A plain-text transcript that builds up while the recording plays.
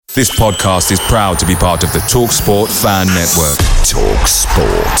This podcast is proud to be part of the TalkSport Fan Network.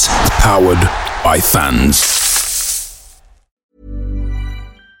 TalkSport. Powered by fans.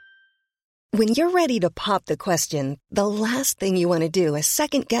 When you're ready to pop the question, the last thing you want to do is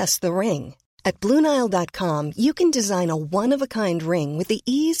second-guess the ring. At BlueNile.com, you can design a one-of-a-kind ring with the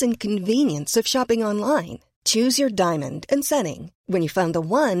ease and convenience of shopping online. Choose your diamond and setting. When you find the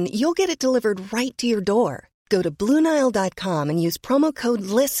one, you'll get it delivered right to your door. Go to BlueNile.com and use promo code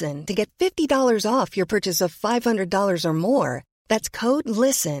LISTEN to get $50 off your purchase of $500 or more. That's code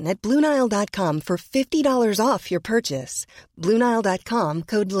LISTEN at BlueNile.com for $50 off your purchase. BlueNile.com,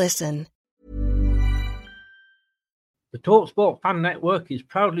 code LISTEN. The TalkSport Fan Network is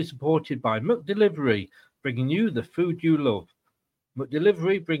proudly supported by McDelivery, bringing you the food you love.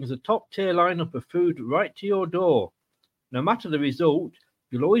 McDelivery brings a top-tier lineup of food right to your door. No matter the result,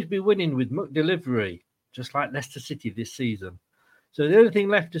 you'll always be winning with McDelivery, just like Leicester City this season. So the only thing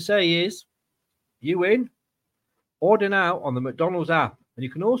left to say is, you win. Order now on the McDonald's app, and you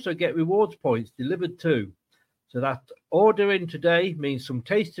can also get rewards points delivered too. So that ordering today means some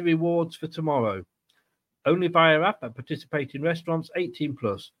tasty rewards for tomorrow. Only via app at participating restaurants,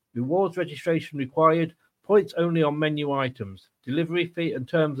 18+. Rewards registration required. Points only on menu items. Delivery fee and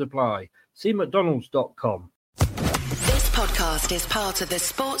terms apply. See mcdonalds.com. This podcast is part of the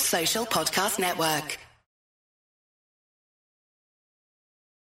Sports Social Podcast Network.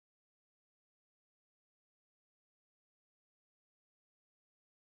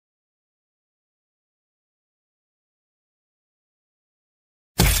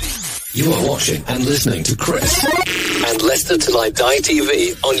 You are watching and listening to Chris and Leicester Till I Die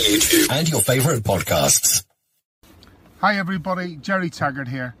TV on YouTube and your favourite podcasts. Hi everybody, Jerry Taggart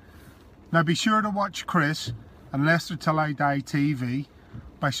here. Now be sure to watch Chris and Leicester Till I Die TV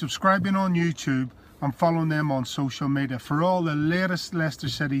by subscribing on YouTube and following them on social media for all the latest Leicester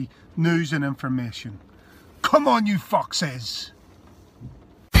City news and information. Come on you foxes!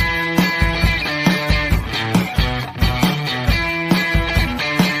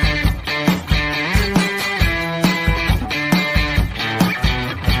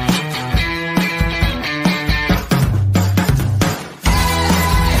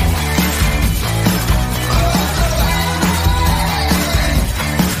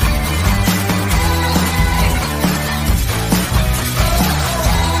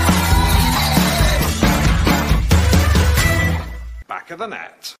 Of the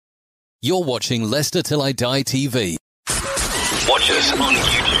net. You're watching Leicester Till I Die TV. Watch us on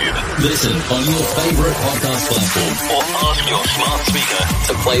YouTube. Listen on your favourite podcast platform. Or ask your smart speaker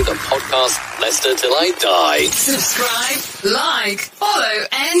to play the podcast Leicester Till I Die. Subscribe, like, follow,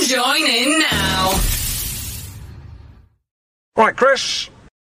 and join in now. Right, Chris.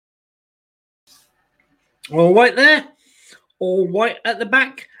 All right there. All right at the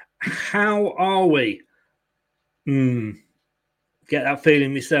back. How are we? Get that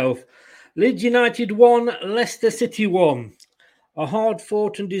feeling myself. Leeds United 1, Leicester City 1. A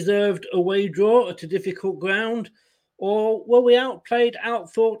hard-fought and deserved away draw at a difficult ground? Or were we outplayed,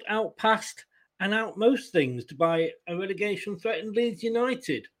 outthought, outpassed, and out most things by a relegation-threatened Leeds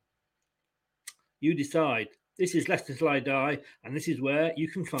United? You decide. This is Leicester Till I Die, and this is where you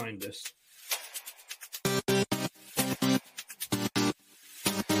can find us.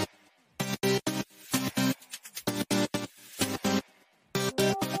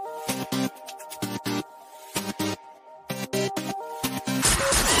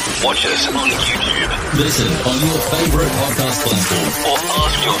 Watch us on YouTube. Listen on your favourite podcast platform. Or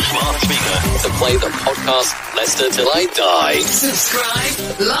ask your smart speaker to play the podcast Leicester Till I Die.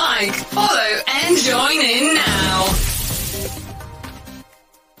 Subscribe, like, follow, and join in now.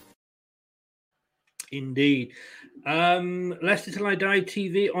 Indeed. Leicester Till I Die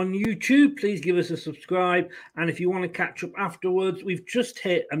TV on YouTube. Please give us a subscribe. And if you want to catch up afterwards, we've just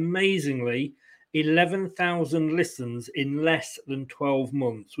hit, amazingly, 11,000 listens in less than 12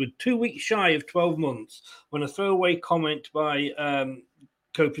 months. We're 2 weeks shy of 12 months when a throwaway comment by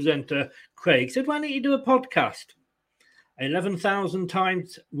co-presenter Craig said, why don't you do a podcast? 11,000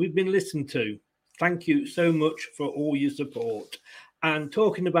 times we've been listened to. Thank you so much for all your support. And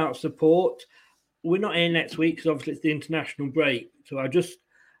talking about support, we're not here next week because obviously it's the international break. So I just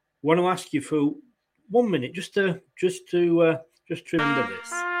want to ask you for 1 minute just to remember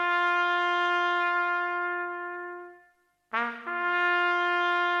this.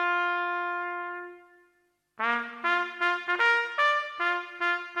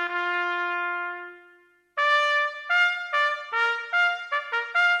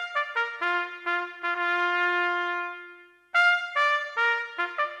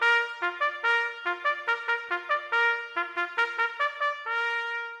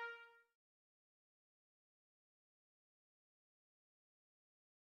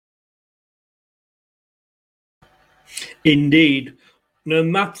 Indeed. No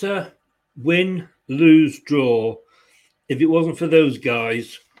matter win, lose, draw, if it wasn't for those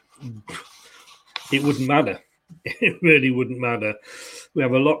guys, it wouldn't matter. It really wouldn't matter. We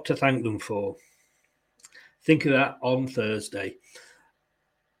have a lot to thank them for. Think of that on Thursday.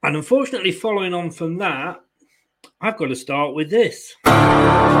 And unfortunately, following on from that, I've got to start with this.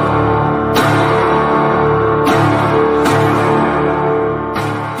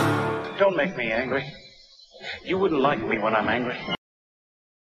 Don't make me angry. You wouldn't like me when I'm angry.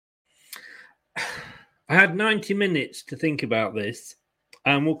 I had 90 minutes to think about this.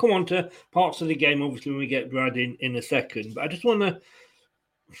 And we'll come on to parts of the game, obviously, when we get Brad in a second. But I just want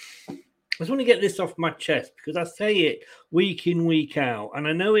to get this off my chest because I say it week in, week out. And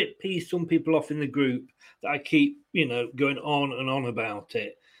I know it pees some people off in the group that I keep, going on and on about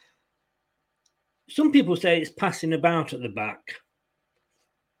it. Some people say it's passing about at the back.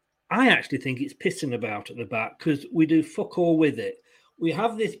 I actually think it's pissing about at the back because we do fuck all with it. We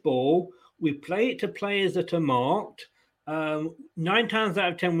have this ball. We play it to players that are marked. 9 times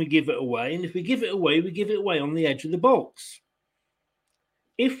out of 10, we give it away. And if we give it away, we give it away on the edge of the box.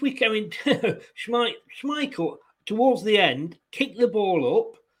 If we go into Schmeichel towards the end, kick the ball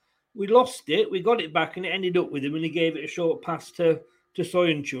up, we lost it, we got it back, and it ended up with him, and he gave it a short pass to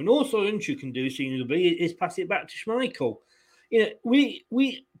Soyuncu. And all Soyuncu can do, seemingly, is pass it back to Schmeichel. We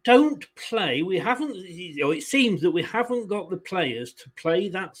don't play. We haven't. It seems that we haven't got the players to play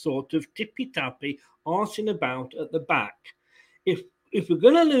that sort of tippy-tappy, arsing about at the back. If we're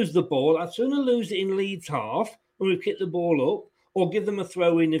going to lose the ball, I'd sooner lose it in Leeds half when we kick the ball up, or give them a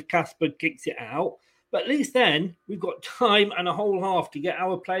throw-in if Casper kicks it out. But at least then we've got time and a whole half to get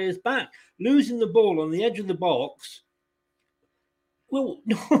our players back. Losing the ball on the edge of the box, well,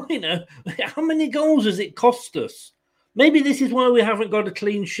 how many goals has it cost us? Maybe this is why we haven't got a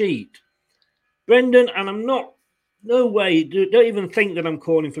clean sheet. Brendan, and I'm not, no way, don't even think that I'm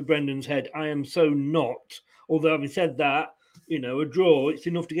calling for Brendan's head. I am so not. Although having said that, a draw, it's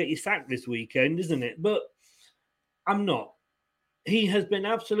enough to get you sacked this weekend, isn't it? But I'm not. He has been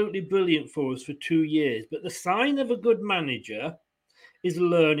absolutely brilliant for us for 2 years. But the sign of a good manager is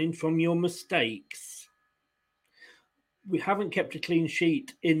learning from your mistakes. We haven't kept a clean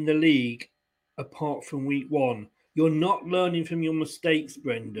sheet in the league apart from week 1. You're not learning from your mistakes,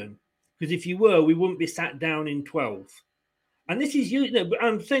 Brendan. Because if you were, we wouldn't be sat down in 12th. And this is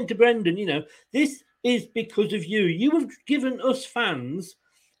I'm saying to Brendan, this is because of you. You have given us fans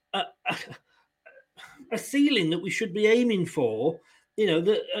a ceiling that we should be aiming for. We've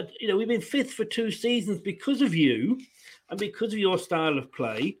been 5th for 2 seasons because of you and because of your style of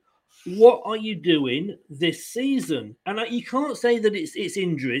play. What are you doing this season? And you can't say that it's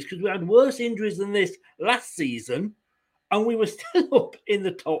injuries because we had worse injuries than this last season, and we were still up in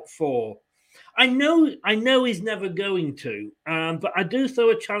the top 4. I know he's never going to, but I do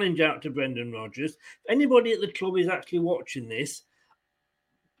throw a challenge out to Brendan Rodgers. If anybody at the club is actually watching this,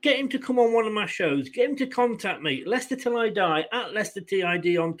 get him to come on one of my shows. Get him to contact me, Leicester Till I Die, at Leicester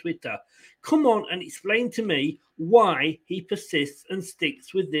TID on Twitter. Come on and explain to me why he persists and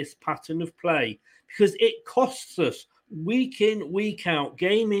sticks with this pattern of play. Because it costs us week in, week out,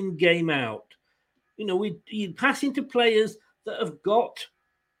 game in, game out. You pass into players that have got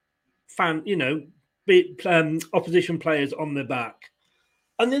opposition players on their back.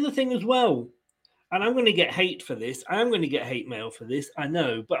 And the other thing as well, and I'm going to get hate for this. I am going to get hate mail for this, I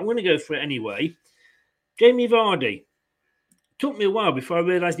know, but I'm going to go for it anyway. Jamie Vardy. Took me a while before I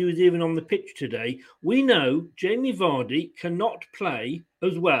realised he was even on the pitch today. We know Jamie Vardy cannot play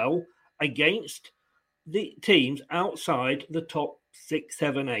as well against the teams outside the top 6,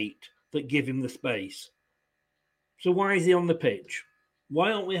 7, 8 that give him the space. So why is he on the pitch?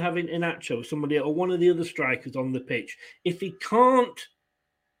 Why aren't we having Iheanacho, somebody or one of the other strikers on the pitch? If he can't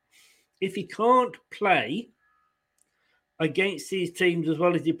play against these teams as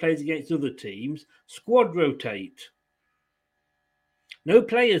well as he plays against other teams, squad rotate. No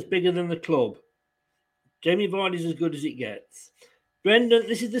players bigger than the club. Jamie Vardy's as good as it gets. Brendan,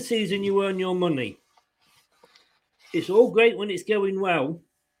 this is the season you earn your money. It's all great when it's going well,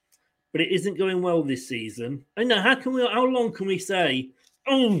 but it isn't going well this season. I know, how long can we say,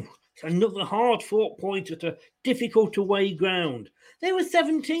 it's another hard-fought point at a difficult away ground? They were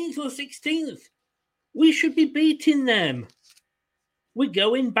 17th or 16th. We should be beating them. We're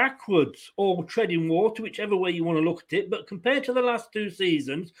going backwards or treading water, whichever way you want to look at it. But compared to the last 2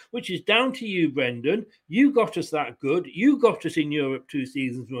 seasons, which is down to you, Brendan, you got us that good. You got us in Europe 2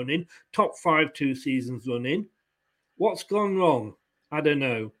 seasons running, top 5 2 seasons running. What's gone wrong? I don't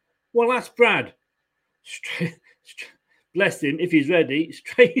know. Well, ask Brad. Bless him, if he's ready,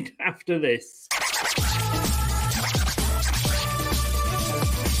 straight after this.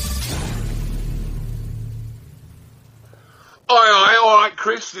 Aye, all right,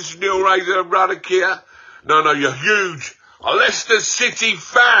 Chris. This is Neil Razor Ruddock here. No, you're huge. A Leicester City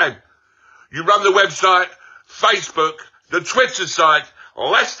fan. You run the website, Facebook, the Twitter site,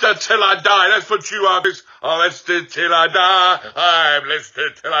 Leicester Till I Die. That's what you are, Chris. Leicester Till I Die. I'm Leicester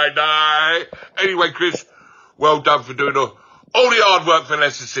Till I Die. Anyway, Chris, well done for doing all the hard work for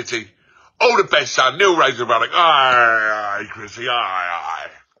Leicester City. All the best, son. Neil Razor Ruddock. Aye, Chrissy. Aye.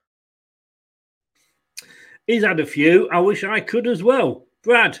 He's had a few. I wish I could as well.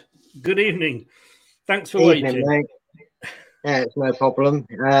 Brad, good evening. Thanks for waiting. Mate. Yeah, it's no problem.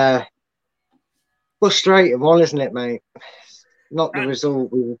 Frustrating one, isn't it, mate? Not the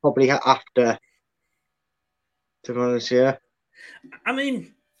result we were probably after, to be honest, yeah. I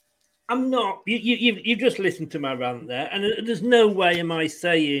mean, I'm not. You've just listened to my rant there, and there's no way am I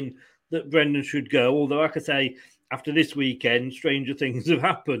saying that Brendan should go, although, like I say, after this weekend, stranger things have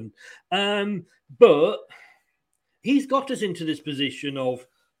happened. But he's got us into this position of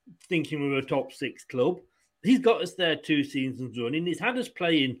thinking we're a top 6 club. He's got us there 2 seasons running. He's had us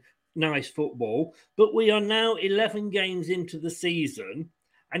playing nice football, but we are now 11 games into the season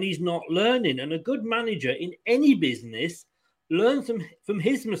and he's not learning. And a good manager in any business learns from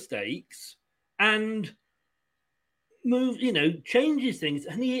his mistakes and changes things.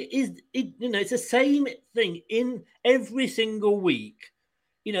 And it's the same thing in every single week.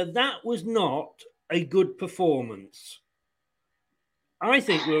 That was not a good performance. I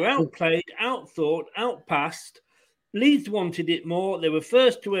think we were outplayed, outthought, outpassed. Leeds wanted it more. They were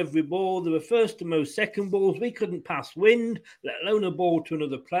first to every ball. They were first to most second balls. We couldn't pass wind, let alone a ball to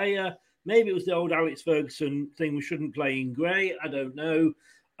another player. Maybe it was the old Alex Ferguson thing, we shouldn't play in grey. I don't know.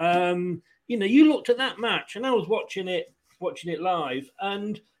 You looked at that match, and I was watching it live,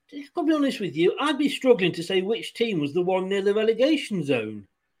 and I'll be honest with you, I'd be struggling to say which team was the one near the relegation zone.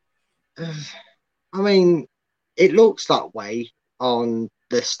 I mean, it looks that way on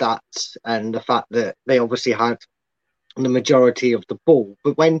the stats and the fact that they obviously had the majority of the ball.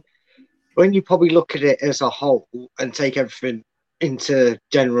 But when you probably look at it as a whole and take everything into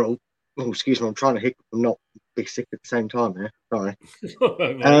general, excuse me, I'm trying to hiccup and not be sick at the same time here. Sorry.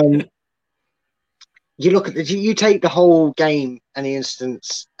 You take the whole game and the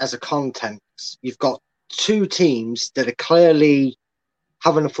instance as a context. You've got 2 teams that are clearly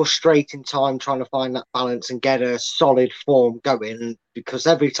having a frustrating time trying to find that balance and get a solid form going, because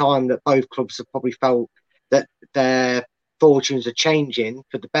every time that both clubs have probably felt that their fortunes are changing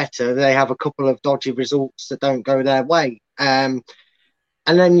for the better, they have a couple of dodgy results that don't go their way. And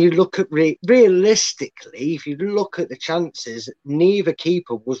then you look at realistically, if you look at the chances, neither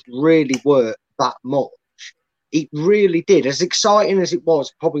keeper was really worth that much. It really did. As exciting as it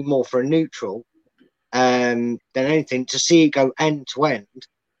was, probably more for a neutral, than anything, to see it go end to end.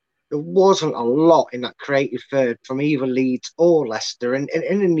 There wasn't a lot in that creative third from either Leeds or Leicester, and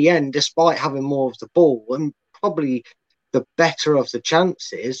in the end, despite having more of the ball and probably the better of the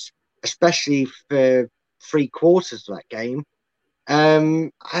chances, especially for 3/4 of that game,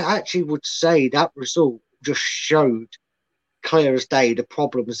 I actually would say that result just showed clear as day the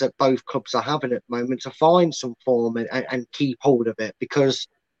problems that both clubs are having at the moment to find some form and keep hold of it, because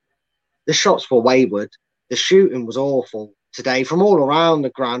the shots were wayward. The shooting was awful today from all around the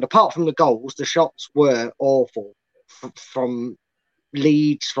ground. Apart from the goals, the shots were awful from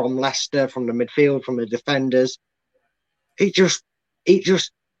Leeds, from Leicester, from the midfield, from the defenders. It just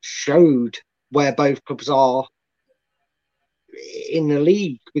showed where both clubs are in the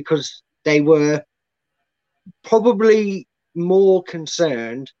league, because they were probably more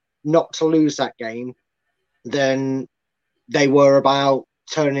concerned not to lose that game than they were about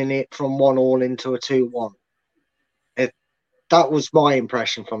turning it from 1-1 into a 2-1. That was my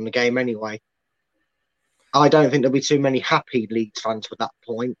impression from the game anyway. I don't think there'll be too many happy Leeds fans with that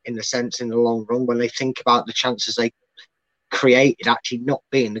point, in the sense, in the long run, when they think about the chances they created actually not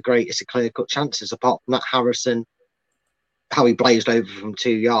being the greatest of clear-cut chances, apart from that Harrison, how he blazed over from 2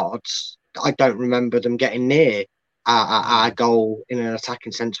 yards. I don't remember them getting near a goal in an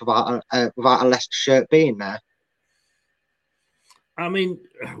attacking sense without a Leicester shirt being there. I mean,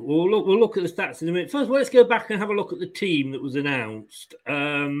 we'll look at the stats in a minute. First, let's go back and have a look at the team that was announced.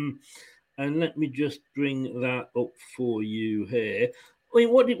 And let me just bring that up for you here. I mean,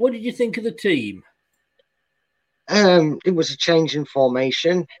 what did you think of the team? It was a change in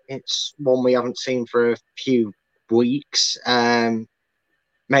formation. It's one we haven't seen for a few weeks.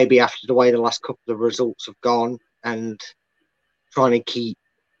 Maybe after the way the last couple of results have gone, and trying to keep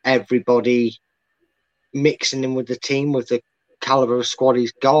everybody mixing in with the team with the caliber of squad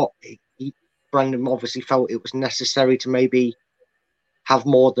he's got. Brendan obviously felt it was necessary to maybe have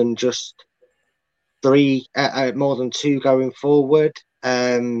more than just more than 2 going forward.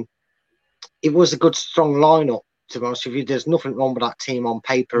 It was a good, strong lineup, to be honest with you. There's nothing wrong with that team on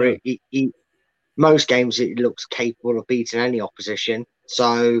paper. No. Most games, it looks capable of beating any opposition.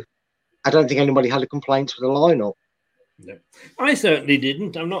 So I don't think anybody had a complaint with the lineup. No. I certainly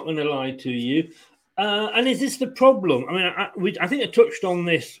didn't. I'm not going to lie to you. And is this the problem? I mean, I think I touched on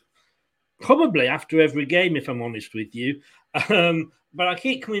this probably after every game, if I'm honest with you. But I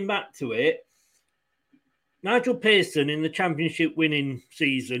keep coming back to it. Nigel Pearson in the championship winning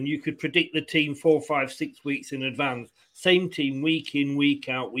season, you could predict the team 4, 5, 6 weeks in advance. Same team, week in, week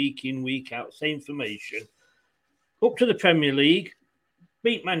out, same formation. Up to the Premier League,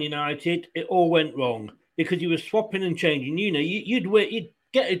 beat Man United, it all went wrong because you were swapping and changing. You know, you'd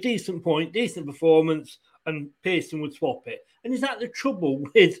get a decent point, decent performance, and Pearson would swap it. And is that the trouble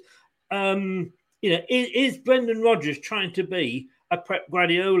with, is Brendan Rodgers trying to be a Pep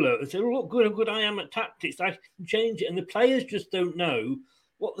Guardiola and say, look, how good I am at tactics, I can change it. And the players just don't know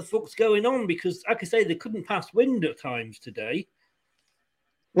what the fuck's going on because, like I say, they couldn't pass wind at times today.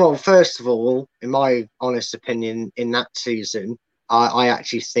 Well, first of all, in my honest opinion, in that season, I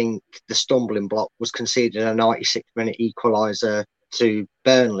actually think the stumbling block was conceding a 96-minute equaliser to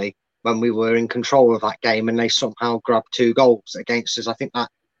Burnley when we were in control of that game and they somehow grabbed 2 goals against us. I think that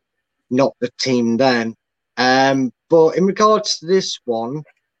knocked the team then. But in regards to this one,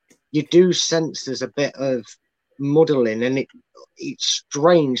 you do sense there's a bit of muddling, and it's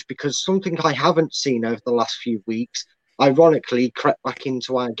strange because something I haven't seen over the last few weeks, ironically, crept back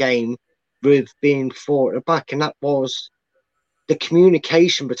into our game with being 4 at the back, and that was the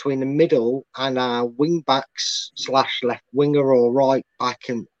communication between the middle and our wing backs / left winger or right back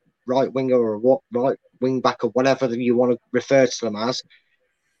and right winger or right wing back or whatever you want to refer to them as.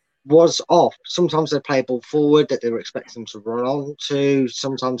 Was off. Sometimes they'd play a ball forward that they were expecting to run on to.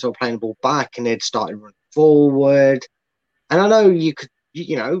 Sometimes they were playing a ball back and they'd started running forward. And I know you could,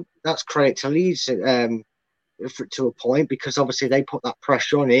 that's credit to Leeds to a point because obviously they put that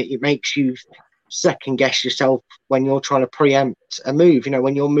pressure on it. It makes you second guess yourself when you're trying to preempt a move.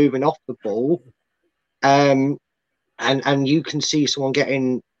 When you're moving off the ball, and you can see someone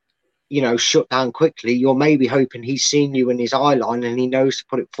getting shut down quickly, you're maybe hoping he's seen you in his eye line and he knows to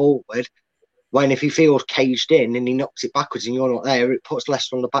put it forward. When if he feels caged in and he knocks it backwards and you're not there, it puts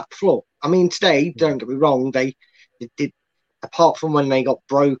Leicester on the back foot. I mean, today, don't get me wrong, they did, apart from when they got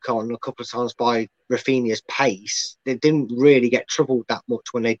broke on a couple of times by Rafinha's pace, they didn't really get troubled that much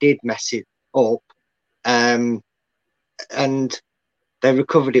when they did mess it up. And they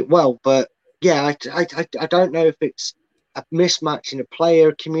recovered it well. But yeah, I don't know if it's a mismatch in a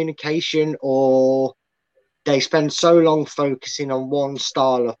player communication or they spend so long focusing on one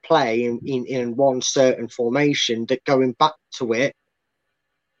style of play in one certain formation that going back to it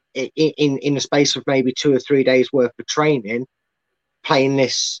in the space of maybe 2 or 3 days worth of training, playing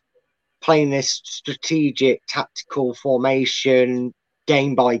this strategic tactical formation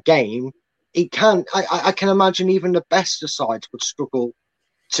game by game, it can I can imagine even the best of sides would struggle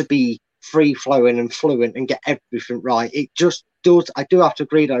to be free flowing and fluent and get everything right. It just does. I do have to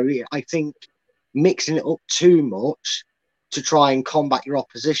agree though. I think mixing it up too much to try and combat your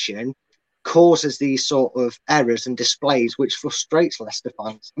opposition causes these sort of errors and displays, which frustrates Leicester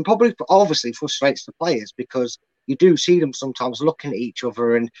fans and probably obviously frustrates the players because you do see them sometimes looking at each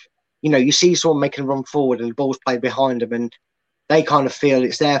other and you see someone making a run forward and the ball's played behind them and they kind of feel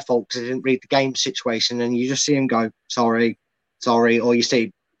it's their fault because they didn't read the game situation and you just see them go sorry, or you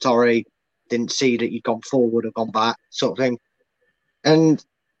see sorry, didn't see that you'd gone forward or gone back, sort of thing. And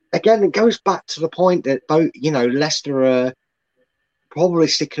again, it goes back to the point that both, Leicester are probably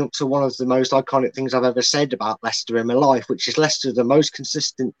sticking up to one of the most iconic things I've ever said about Leicester in my life, which is Leicester the most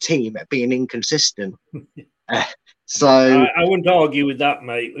consistent team at being inconsistent. So I wouldn't argue with that,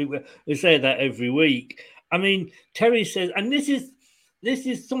 mate. We say that every week. I mean, Terry says, and this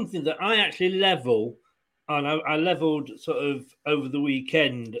is something that I actually level. And I levelled sort of over the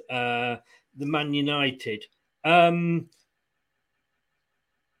weekend, the Man United. They're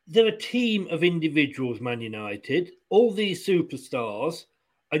a team of individuals, Man United, all these superstars,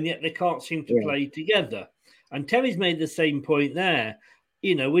 and yet they can't seem to play together. And Terry's made the same point there.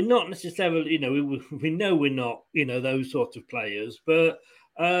 We're not necessarily, we know we're not, those sorts of players, but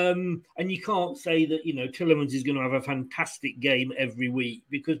and you can't say that, Tielemans is going to have a fantastic game every week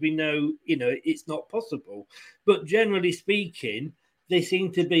because we know, it's not possible. But generally speaking, they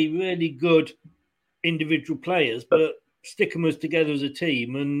seem to be really good individual players, but stick them together as a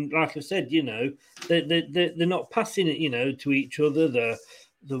team. And like I said, they're not passing it, to each other.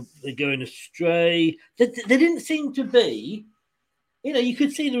 They're going astray. They didn't seem to be you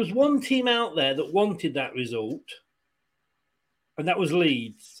could see there was one team out there that wanted that result, and that was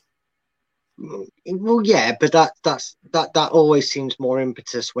Leeds. Well, yeah, but that always seems more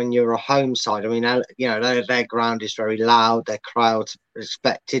impetus when you're a home side. I mean, their ground is very loud, their crowd's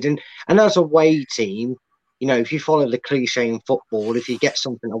respected, and as a away team, if you follow the cliche in football, if you get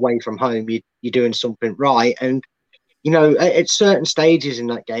something away from home, you're doing something right. And at certain stages in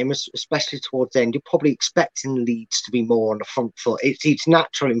that game, especially towards the end, you're probably expecting Leeds to be more on the front foot. It's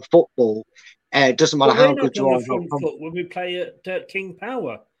natural in football. It doesn't matter how good you are. We're not on the front foot when we play at King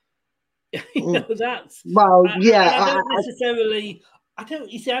Power. That's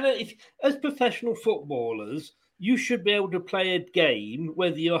as professional footballers, you should be able to play a game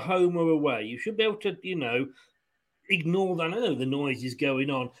whether you're home or away. You should be able to, ignore that. I know the noise is going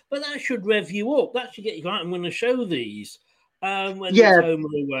on, but that should rev you up. That should get you right. I'm going to show these whether it's home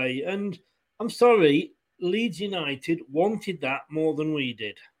or away. And I'm sorry, Leeds United wanted that more than we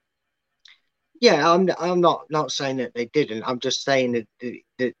did. Yeah, I'm not saying that they didn't. I'm just saying that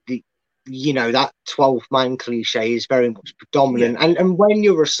that 12-man cliche is very much predominant. Yeah. And when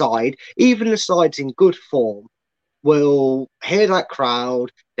you're a side, even the sides in good form will hear that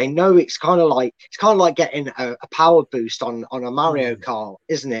crowd. They know it's kind of like getting a power boost on a Mario Kart,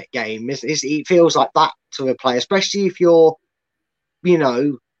 isn't it? Game. It feels like that to a player, especially if you're,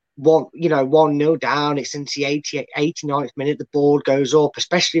 1-0 down. It's into the 89th minute. The board goes up,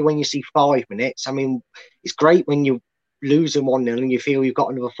 especially when you see 5 minutes. I mean, it's great when you losing 1-0 and you feel you've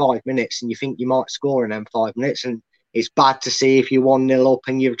got another 5 minutes and you think you might score in them 5 minutes, and it's bad to see if you're 1-0 up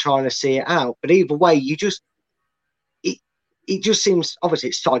and you're trying to see it out. But either way, it just seems, obviously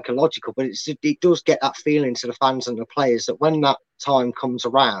it's psychological, but it does get that feeling to the fans and the players that when that time comes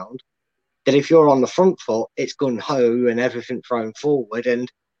around, that if you're on the front foot, it's gun-ho and everything thrown forward,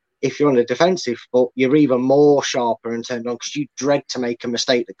 and if you're on the defensive foot, you're even more sharper and turned on because you dread to make a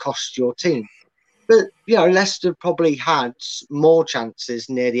mistake that costs your team. But, Leicester probably had more chances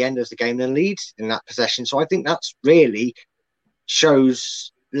near the end of the game than Leeds in that possession. So I think that's really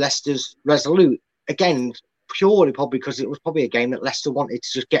shows Leicester's resolute. Again, purely probably because it was probably a game that Leicester wanted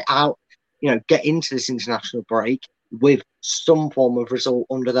to just get out, get into this international break with some form of result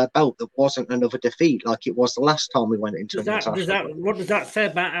under their belt that wasn't another defeat like it was the last time we went into What does that say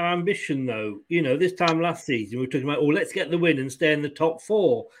about our ambition, though? This time last season, we were talking about, let's get the win and stay in the top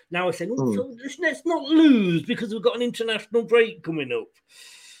 4. Now we're saying, so let's not lose because we've got an international break coming up.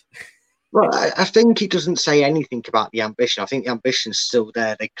 Well, I think it doesn't say anything about the ambition. I think the ambition's still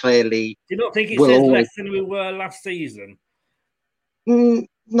there. They clearly... Do you not think it says less than we were last season?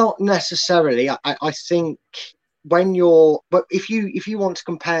 Not necessarily. I think... but if you want to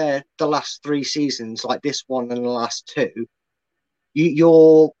compare the last 3 seasons, like this one and the last 2,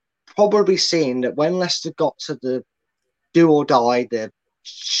 you're probably seeing that when Leicester got to the do or die, the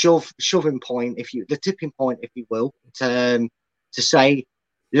shoving point, the tipping point, if you will, to say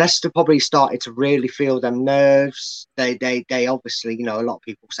Leicester probably started to really feel them nerves. They obviously, a lot of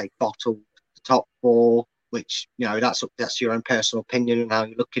people say bottled the top 4, which that's your own personal opinion and how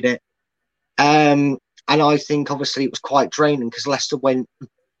you look at it. And I think, obviously, it was quite draining because Leicester went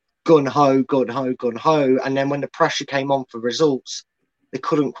gun-ho, and then when the pressure came on for results, they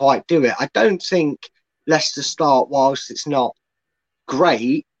couldn't quite do it. I don't think Leicester's start, whilst it's not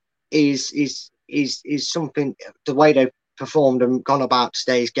great, is something. The way they've performed and gone about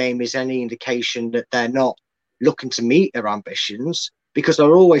today's game is any indication that they're not looking to meet their ambitions, because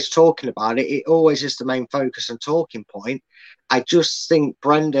they're always talking about it. It always is the main focus and talking point. I just think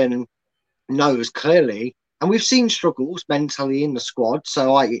Brendan knows clearly, and we've seen struggles mentally in the squad,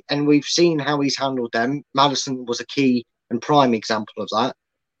 and we've seen how he's handled them. Maddison was a key and prime example of that.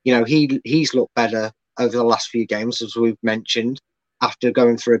 He's looked better over the last few games, as we've mentioned, after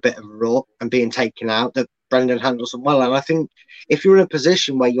going through a bit of a rut and being taken out, that Brendan handles them well. And I think if you're in a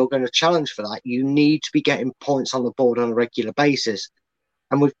position where you're going to challenge for that, you need to be getting points on the board on a regular basis.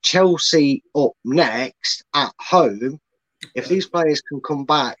 And with Chelsea up next at home, if these players can come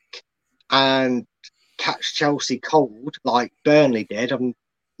back and catch Chelsea cold like Burnley did, I'm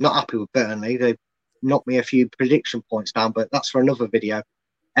not happy with Burnley. They've knocked me a few prediction points down, but that's for another video.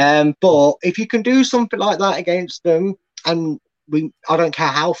 But if you can do something like that against them, and I don't care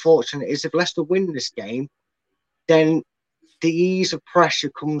how fortunate it is, if Leicester win this game, then the ease of pressure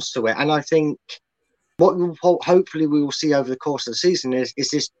comes to it. And I think what hopefully we will see over the course of the season is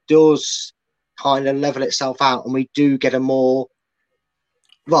this does kind of level itself out, and we do get a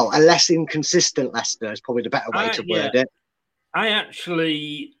less inconsistent Leicester is probably the better way to word it. I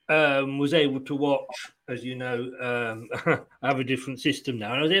actually was able to watch, as you know, I have a different system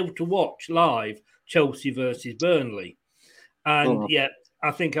now, and I was able to watch live Chelsea versus Burnley. And yeah,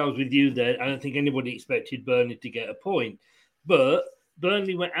 I think I was with you there. I don't think anybody expected Burnley to get a point. But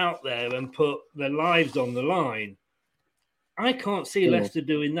Burnley went out there and put their lives on the line. I can't see Leicester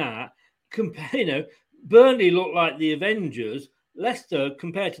doing that. Burnley looked like the Avengers. Leicester,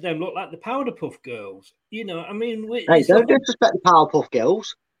 compared to them, looked like the Powderpuff Girls. Hey, don't disrespect the Powerpuff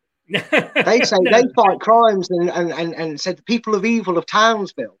Girls. They say they fight crimes and said the people of evil of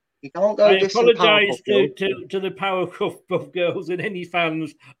Townsville. You can't go. I apologise to the Powerpuff Girls and any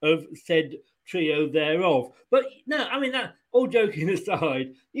fans of said trio thereof. But no, that all joking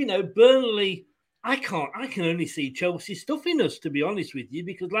aside, Burnley. I can only see Chelsea stuffing us, to be honest with you,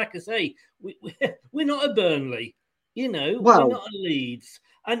 because, like I say, we're not a Burnley. We're not a Leeds.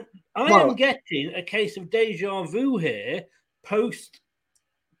 And I am getting a case of deja vu here post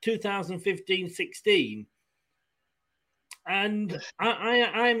 2015-16. And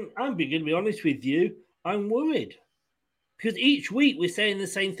I'm going to be honest with you, I'm worried. Because each week we're saying the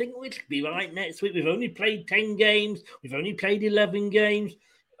same thing. Oh, it'll be right next week. We've only played 10 games. We've only played 11 games.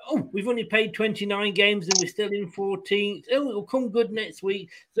 Oh, we've only played 29 games and we're still in 14th. Oh, it'll come good next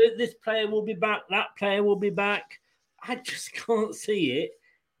week. So this player will be back. That player will be back. I just can't see it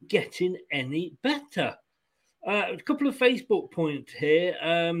getting any better. A couple of Facebook points here.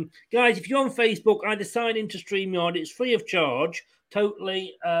 Guys, if you're on Facebook, either sign into StreamYard. It's free of charge,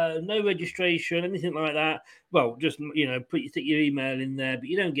 totally, no registration, anything like that. Well, just, stick your email in there, but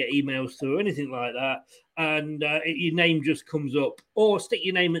you don't get emails through or anything like that. And your name just comes up. Or stick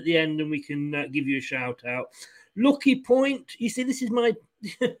your name at the end and we can give you a shout out. Lucky point. You see, this is my...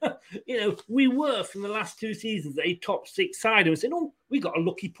 we were from the last 2 seasons a top 6 side, and we said, "Oh, we got a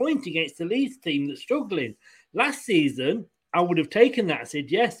lucky point against the Leeds team that's struggling." Last season, I would have taken that. I said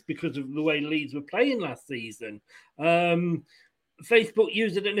yes because of the way Leeds were playing last season. Facebook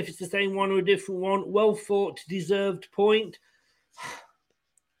user, I don't know if it's the same one or a different one. Well fought, deserved point.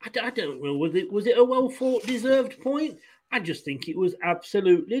 I don't know. Was it a well fought, deserved point? I just think it was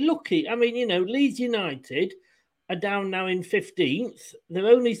absolutely lucky. Leeds United are down now in 15th. They're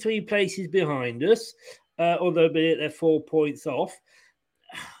only 3 places behind us, although they're 4 points off.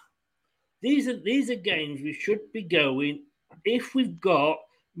 These are games we should be going if we've got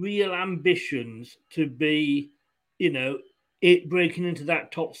real ambitions to be, it breaking into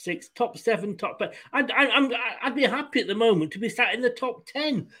that top 6, top 7, top. I'd be happy at the moment to be sat in the top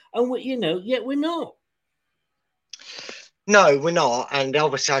 10, and yet we're not. No, we're not. And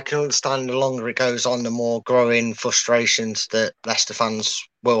obviously I can understand the longer it goes on, the more growing frustrations that Leicester fans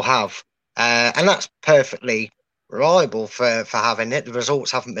will have. And that's perfectly reliable for having it. The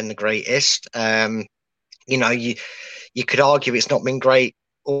results haven't been the greatest. You could argue it's not been great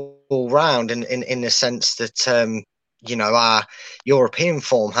all round in the sense that, our European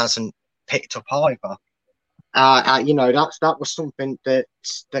form hasn't picked up either. That was something that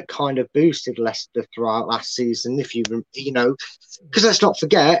kind of boosted Leicester throughout last season. If because let's not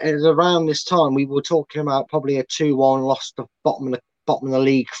forget, around this time we were talking about probably a 2-1 loss to bottom of the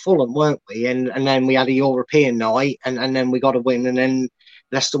league Fulham, weren't we? And then we had a European night, and then we got a win, and then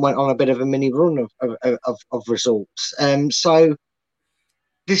Leicester went on a bit of a mini run of results. So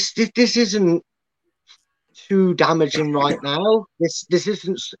this isn't too damaging right now. This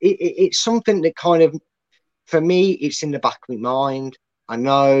isn't. It's something that kind of. For me, it's in the back of my mind. I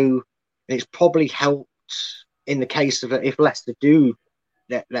know it's probably helped in the case of if Leicester do,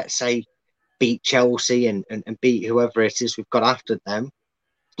 let's say, beat Chelsea and beat whoever it is we've got after them.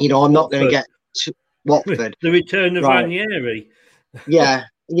 I'm not going to get to Watford. The return of Ranieri. Yeah,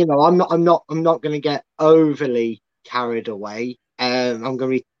 I'm not going to get overly carried away. I'm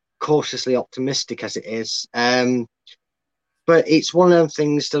going to be cautiously optimistic as it is. But it's one of them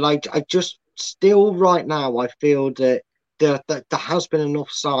things that I just. Still, right now, I feel that there has been enough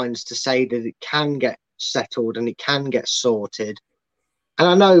signs to say that it can get settled and it can get sorted. And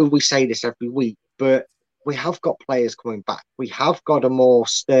I know we say this every week, but we have got players coming back. We have got a more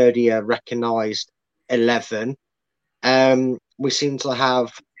sturdier, recognised 11. We seem to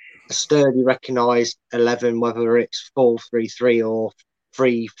have a sturdy, recognised 11, whether it's 4-3-3 or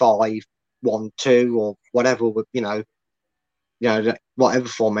 3-5-1-2 or whatever. Whatever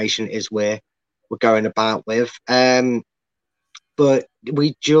formation it is we're going about with. But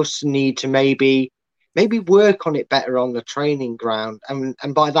we just need to maybe work on it better on the training ground. And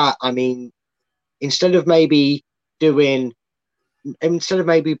by that, I mean, instead of maybe Brendan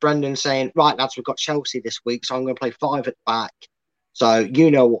saying, right, lads, we've got Chelsea this week, so I'm going to play 5 at the back. So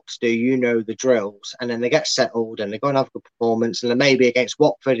you know what to do, the drills. And then they get settled and they're going to have a good performance. And then maybe against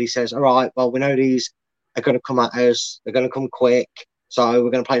Watford, he says, all right, well, we know these are going to come at us. They're going to come quick. So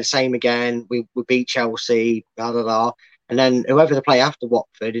we're going to play the same again. We beat Chelsea, blah, blah, blah. And then whoever they play after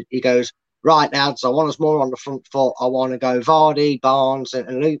Watford, he goes, right, lads, I want us more on the front foot. I want to go Vardy, Barnes and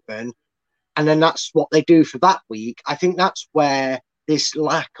Lookman. And then that's what they do for that week. I think that's where this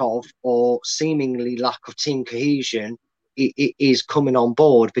lack of, or seemingly lack of, team cohesion is coming on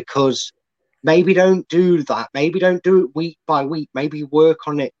board, because maybe don't do that. Maybe don't do it week by week. Maybe work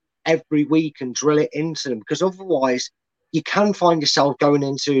on it every week and drill it into them, because otherwise you can find yourself going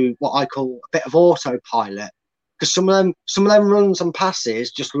into what I call a bit of autopilot. Because some of them runs and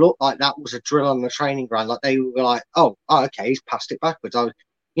passes just look like that was a drill on the training ground. Like they were like, oh okay, he's passed it backwards.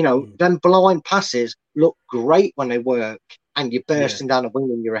 Them blind passes look great when they work, and you're bursting down a wing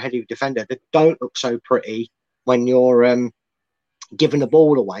and you're ahead of your defender. They don't look so pretty when you're giving the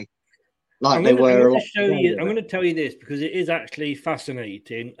ball away. I'm going to tell you this because it is actually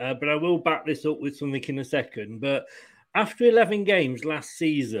fascinating, but I will back this up with something in a second. But after 11 games last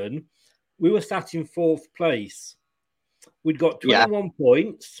season, we were sat in 4th place. We'd got 21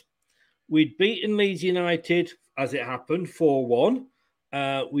 points. We'd beaten Leeds United, as it happened, 4-1.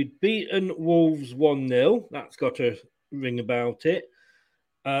 We'd beaten Wolves 1-0. That's got a ring about it.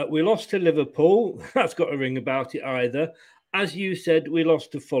 We lost to Liverpool. That's got a ring about it either. As you said, we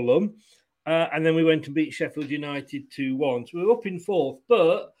lost to Fulham. And then we went and beat Sheffield United 2-1. So we were up in 4th.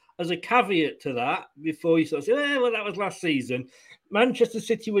 But as a caveat to that, before you sort of say, that was last season, Manchester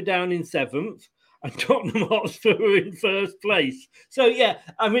City were down in 7th and Tottenham Hotspur were in 1st place. So, yeah,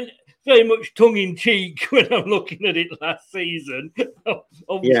 I mean, very much tongue-in-cheek when I'm looking at it last season.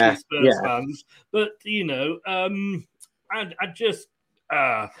 Obviously, Spurs fans. But, I just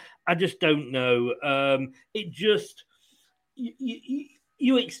don't know. It just... You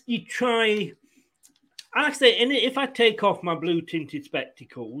try, I say, and if I take off my blue tinted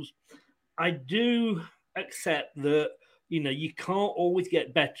spectacles, I do accept that, you can't always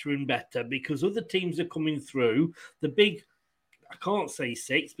get better and better because other teams are coming through. The big, I can't say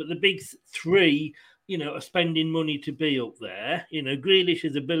 6, but the big 3, are spending money to be up there. Grealish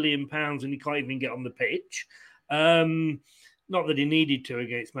is £1 billion and he can't even get on the pitch. Not that he needed to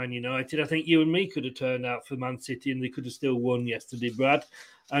against Man United. I think you and me could have turned out for Man City and they could have still won yesterday, Brad.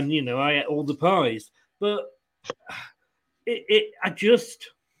 And, I ate all the pies. But it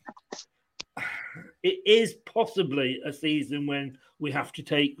is possibly a season when we have to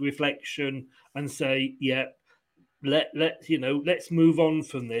take reflection and say, let's move on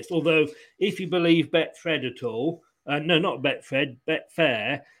from this. Although, if you believe Betfred at all, no, not Betfred,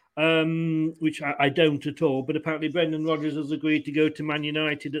 Betfair, which I don't at all, but apparently Brendan Rodgers has agreed to go to Man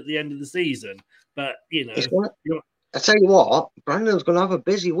United at the end of the season. But, I tell you what, Brendan's going to have a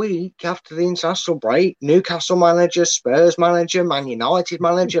busy week after the international break. Newcastle manager, Spurs manager, Man United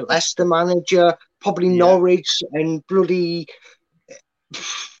manager, Leicester manager, probably Norwich and bloody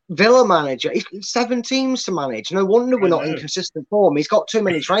Villa manager. It's 7 teams to manage. No wonder we're not in consistent form. He's got too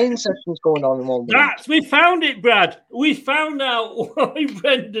many training sessions going on in one week. We found it, Brad. We found out why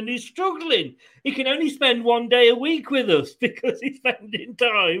Brendan is struggling. He can only spend 1 day a week with us because he's spending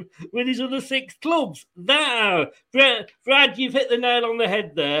time with his other 6 clubs. Brad, you've hit the nail on the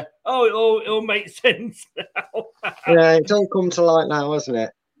head there. Oh, it all makes sense now. Yeah, it's all come to light now, hasn't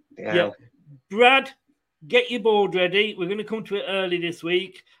it? Yeah. Brad, get your board ready. We're going to come to it early this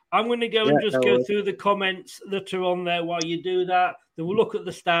week. I'm going to go go through the comments that are on there while you do that. Then we'll look at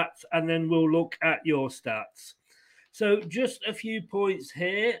the stats and then we'll look at your stats. So just a few points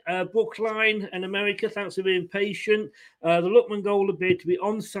here. Bookline and America, thanks for being patient. The Lookman goal appeared to be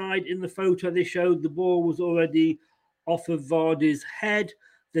onside in the photo they showed. The ball was already off of Vardy's head.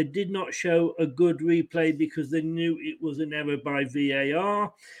 They did not show a good replay because they knew it was an error by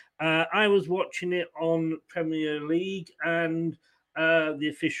VAR. I was watching it on Premier League and the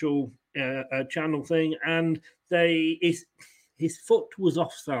official channel thing, and his foot was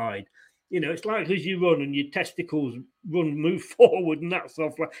offside. It's like as you run and your testicles move forward, and that's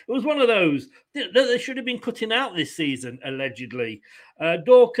offside. It was one of those that they should have been cutting out this season, allegedly.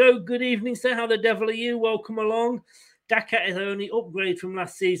 Dorco, good evening, sir. How the devil are you? Welcome along. Daka is only upgrade from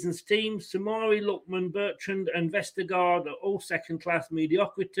last season's team. Samari, Lookman, Bertrand and Vestergaard are all second-class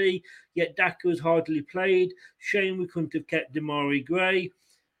mediocrity, yet Daka has hardly played. Shame we couldn't have kept Demarai Gray.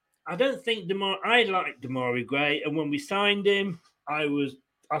 I don't think I like Demarai Gray, and when we signed him, I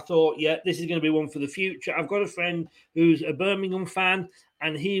thought, this is going to be one for the future. I've got a friend who's a Birmingham fan,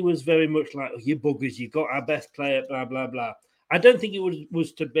 and he was very much like, you buggers, you got our best player, blah, blah, blah. I don't think it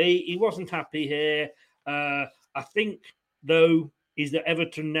was to be. He wasn't happy here. I think, though, he's at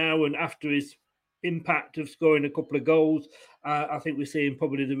Everton now, and after his impact of scoring a couple of goals, I think we're seeing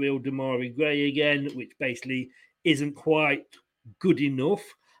probably the real Demarai Gray again, which basically isn't quite good enough.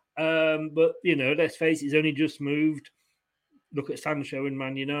 But, let's face it, he's only just moved. look at Sancho and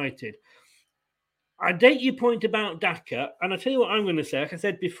Man United. I take your point about Daka, and I tell you what I'm going to say. Like I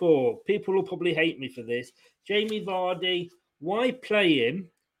said before, people will probably hate me for this. Jamie Vardy, why play him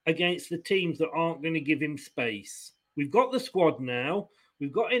against the teams that aren't going to give him space? We've got the squad now.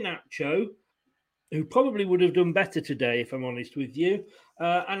 We've got Iheanacho, who probably would have done better today, if I'm honest with you.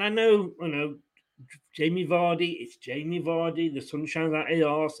 And I know, Jamie Vardy, it's Jamie Vardy. The sun shines out his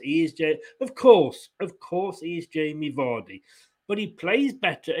arse. He is of course, he is Jamie Vardy. But he plays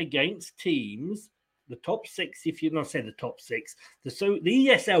better against teams, the top six, if you're not saying the top six, the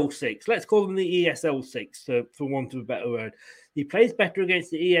ESL 6, let's call them the ESL 6, for want of a better word. He plays better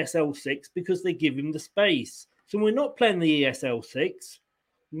against the ESL 6 because they give him the space. So we're not playing the ESL 6.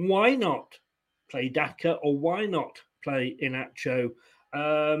 Why not play Daka, or why not play Iheanacho?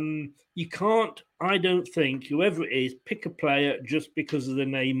 You can't, I don't think, whoever it is, pick a player just because of the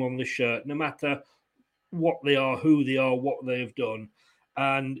name on the shirt, no matter what they are, who they are, what they have done.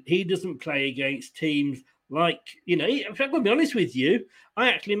 And he doesn't play against teams like, I'm going to be honest with you. I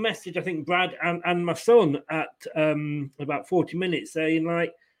actually messaged, I think, Brad and my son at about 40 minutes saying,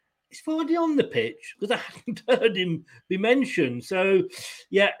 like, is Vardy on the pitch? Because I hadn't heard him be mentioned. So,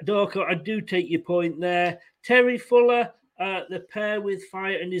 yeah, Darko, I do take your point there. Terry Fuller, the pair with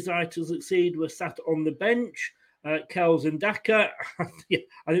fire and desire to succeed were sat on the bench. Kells and Daka. Yeah,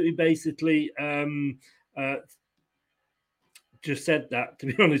 I think we basically just said that, to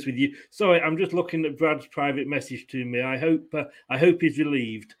be honest with you. Sorry, I'm just looking at Brad's private message to me. I hope he's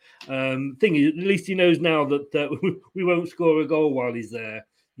relieved. Thing is, at least he knows now that we won't score a goal while he's there.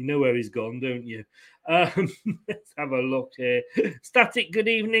 You know where he's gone, don't you? Let's have a look here. Static, good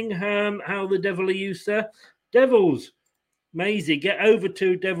evening. How the devil are you, sir? Devils. Maisie, get over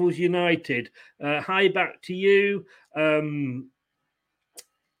to Devils United. Hi, back to you.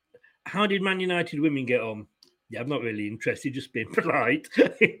 How did Man United women get on? Yeah, I'm not really interested, just being polite.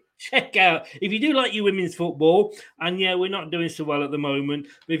 Check out, if you do like your women's football, and yeah, we're not doing so well at the moment,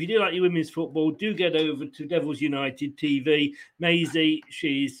 but if you do like your women's football, do get over to Devils United TV. Maisie,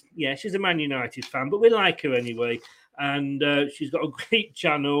 she's a Man United fan, but we like her anyway. And she's got a great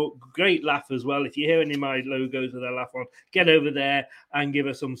channel, great laugh as well. If you hear any of my logos with her laugh on, get over there and give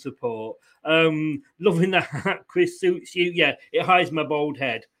her some support. Loving the hat, Chris, suits you. Yeah, it hides my bald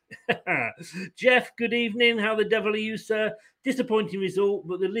head. Jeff, good evening. How the devil are you, sir? Disappointing result,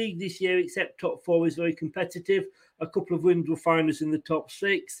 but the league this year, except top four, is very competitive. A couple of wins will find us in the top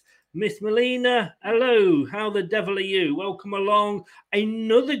six. Miss Melina, hello. How the devil are you? Welcome along.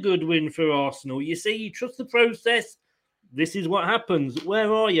 Another good win for Arsenal. You see, you trust the process. This is what happens.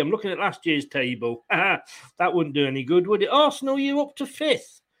 Where are you? I'm looking at last year's table. That wouldn't do any good, would it? Arsenal, you up to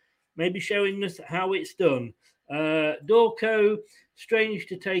fifth. Maybe showing us how it's done. Dorco, strange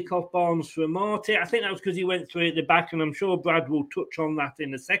to take off Barnes for Marty. I think that was because he went through at the back, and I'm sure Brad will touch on that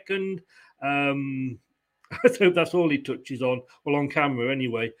in a second. I hope that's all he touches on, well, on camera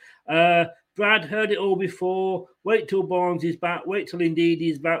anyway. Brad, heard it all before. Wait till Barnes is back. Wait till Indeed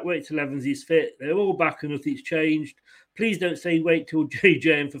is back. Wait till Evans is fit. They're all back and nothing's changed. Please don't say wait till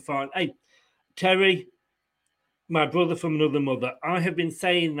JJ and Fofana. Hey, Terry, my brother from another mother, I have been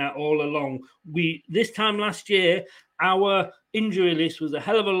saying that all along. This time last year, our injury list was a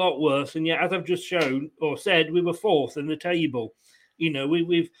hell of a lot worse, and yet, as I've just shown or said, we were fourth in the table. You know,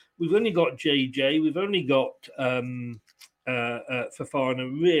 we've only got JJ, we've only got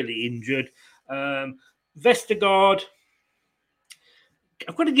Fofana really injured. Vestergaard,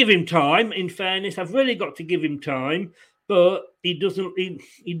 I've got to give him time. In fairness, I've really got to give him time, but he doesn't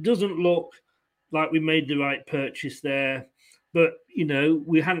look like we made the right purchase there. But you know,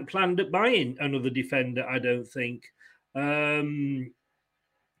 we hadn't planned at buying another defender, I don't think.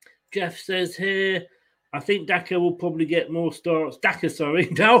 Jeff says here, I think Daka will probably get more starts.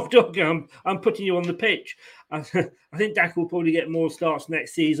 I'm putting you on the pitch. I think Daka will probably get more starts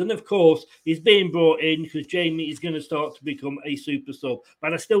next season. Of course, he's being brought in because Jamie is going to start to become a super sub.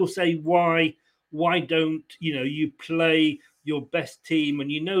 But I still say, why don't you play your best team? And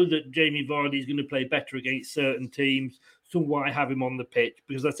you know that Jamie Vardy is going to play better against certain teams. So why have him on the pitch?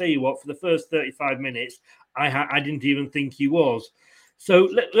 Because I tell you what, for the first 35 minutes, I didn't even think he was. So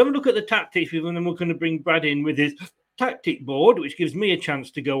let's have a look at the tactics, and then we're going to bring Brad in with his tactic board, which gives me a chance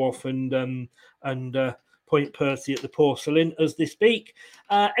to go off and point Percy at the porcelain as they speak.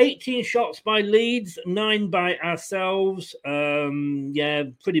 18 shots by Leeds, 9 by ourselves.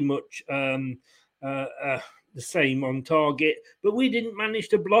 Pretty much the same on target, but we didn't manage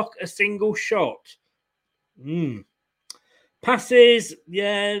to block a single shot. Passes,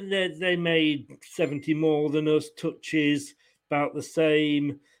 they made 70 more than us. Touches, about the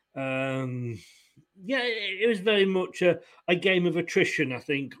same. Yeah, it was very much a game of attrition, I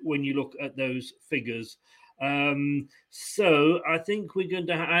think, when you look at those figures. So I think we're going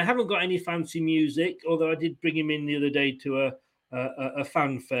to. I haven't got any fancy music, although I did bring him in the other day to a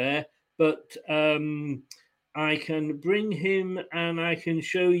fanfare. But I can bring him and I can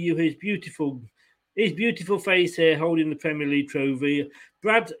show you his beautiful face here, holding the Premier League trophy.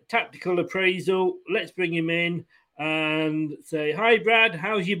 Brad, tactical appraisal. Let's bring him in and say, "Hi, Brad.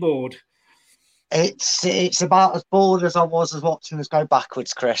 How's your board?" It's about as bored as I was as watching us go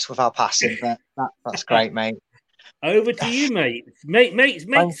backwards, Chris, with our passing. But that's great, mate. Over to you, mate. Make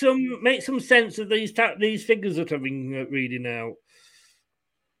some sense of these figures that I've been reading out.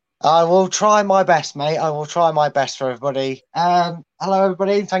 I will try my best, mate. I will try my best for everybody. Hello,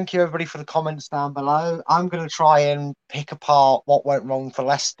 everybody. Thank you, everybody, for the comments down below. I'm going to try and pick apart what went wrong for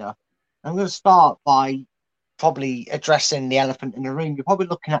Leicester. I'm going to start by probably addressing the elephant in the room. You're probably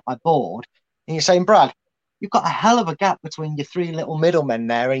looking at my board and you're saying, Brad, you've got a hell of a gap between your three little middlemen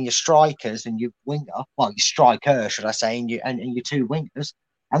there and your strikers and your winger. Well, your striker, should I say, and your two wingers.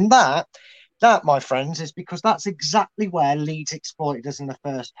 And that, my friends, is because that's exactly where Leeds exploited us in the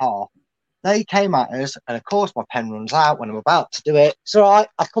first half. They came at us, and of course my pen runs out when I'm about to do it. It's all right,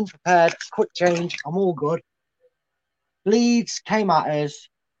 I've come prepared, quick change, I'm all good. Leeds came at us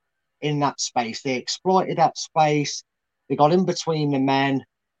in that space. They exploited that space. They got in between the men,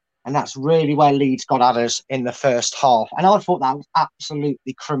 and that's really where Leeds got at us in the first half. And I thought that was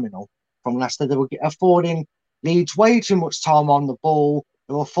absolutely criminal from Leicester. They were affording Leeds way too much time on the ball.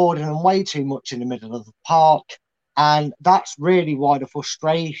 They were affording them way too much in the middle of the park. And that's really why the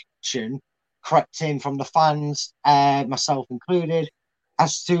frustration crept in from the fans, myself included,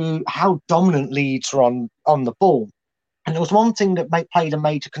 as to how dominant Leeds were on the ball. And there was one thing that played a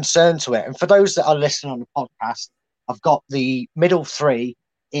major concern to it. And for those that are listening on the podcast, I've got the middle three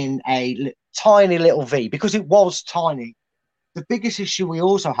in a tiny little V, because it was tiny. The biggest issue we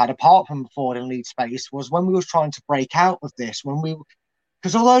also had, apart from forwarding Leeds space, was when we were trying to break out of this,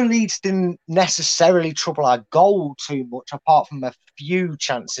 because although Leeds didn't necessarily trouble our goal too much, apart from a few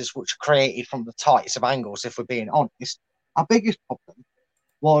chances which were created from the tightest of angles, if we're being honest, our biggest problem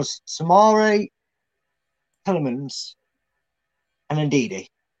was Soumaré, Tielemans, and Ndidi.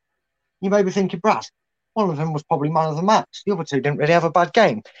 You may be thinking, Brad, one of them was probably man of the match. The other two didn't really have a bad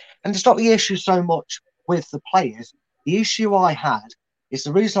game. And it's not the issue so much with the players. The issue I had is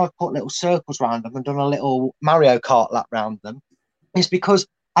the reason I put little circles around them and done a little Mario Kart lap round them is because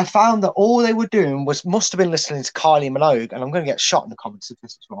I found that all they were doing must have been listening to Kylie Minogue, and I'm going to get shot in the comments if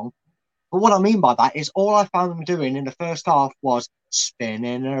this is wrong. But what I mean by that is all I found them doing in the first half was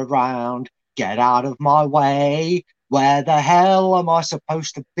spinning around, get out of my way, where the hell am I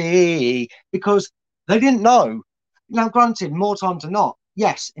supposed to be? Because they didn't know. Now, granted, more times than not,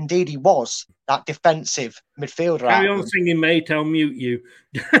 yes, indeed he was that defensive midfielder. Carry on singing, mate. I'll mute you.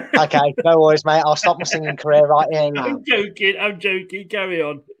 Okay, no worries, mate. I'll stop my singing career right here now. I'm joking. Carry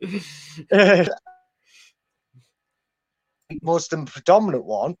on. It was the predominant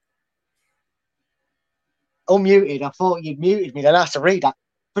one. Unmuted. I thought you'd muted me. Then I had to read that.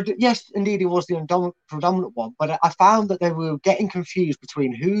 But yes, indeed, it was the predominant one. But I found that they were getting confused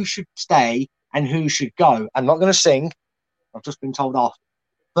between who should stay and who should go. I'm not going to sing. I've just been told off.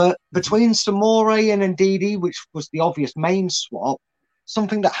 But between Soumaré and Ndidi, which was the obvious main swap,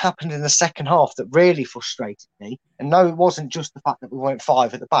 something that happened in the second half that really frustrated me. And no, it wasn't just the fact that we went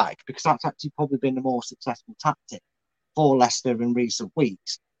five at the back, because that's actually probably been the more successful tactic for Leicester in recent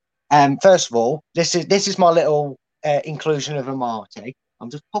weeks. First of all, this is my little inclusion of Amati. I'm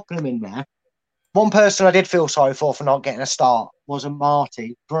just popping him in there. One person I did feel sorry for not getting a start was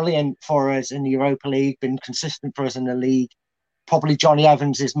Amati. Brilliant for us in the Europa League, been consistent for us in the league. Probably Johnny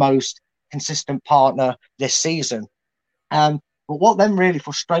Evans' most consistent partner this season. But what then really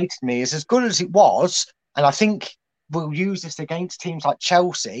frustrated me is, as good as it was, and I think we'll use this against teams like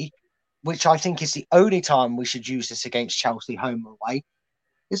Chelsea, which I think is the only time we should use this against Chelsea home and away,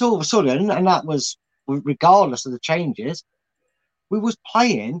 is all of a sudden, and that was regardless of the changes, we was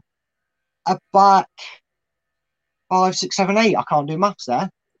playing a back 5, 6, 7, 8. I can't do maths there.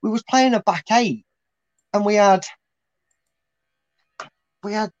 We was playing a back 8, and we had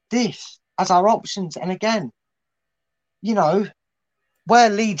this as our options. And again, you know, where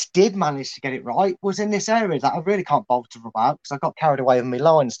Leeds did manage to get it right was in this area that I really can't bother about because I got carried away with my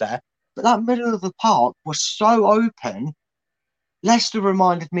lines there. But that middle of the park was so open. Leicester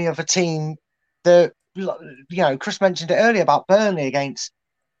reminded me of a team that, you know, Chris mentioned it earlier about Burnley against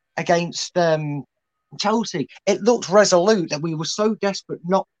Chelsea. It looked resolute that we were so desperate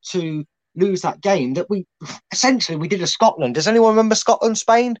not to lose that game that we did a Scotland. Does anyone remember Scotland,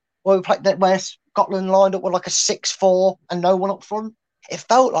 Spain? Where we played that, where Scotland lined up with like a 6-4 and no one up front. It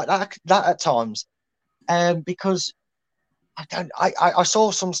felt like that at times, because I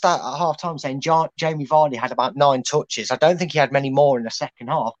saw some stat at half time saying Jamie Vardy had about 9 touches. I don't think he had many more in the second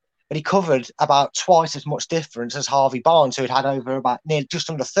half, but he covered about twice as much difference as Harvey Barnes, who had over about just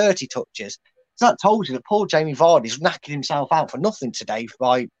under 30 touches. So that told you that poor Jamie Vardy's knackered himself out for nothing today,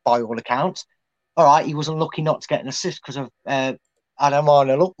 by all accounts. All right, he was unlucky not to get an assist because of Adam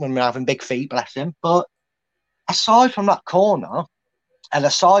Arnold-Luckman having big feet, bless him. But aside from that corner, and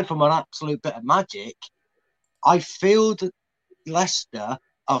aside from an absolute bit of magic, I feel that Leicester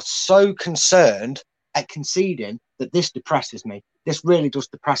are so concerned at conceding that this depresses me. This really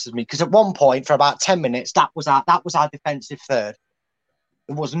just depresses me, because at one point for about 10 minutes, that was our defensive third.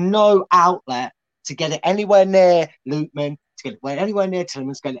 There was no outlet to get it anywhere near Lookman, to get it anywhere near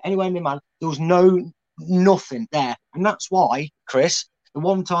Tielemans, to get it anywhere near Man. There was nothing there. And that's why, Chris, the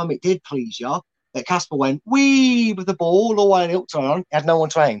one time it did please you, that Kasper went wee with the ball all the way up to him, he had no one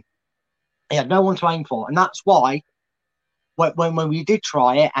to aim. He had no one to aim for. And that's why when we did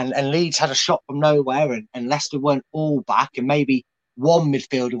try it and Leeds had a shot from nowhere and Leicester weren't all back and maybe one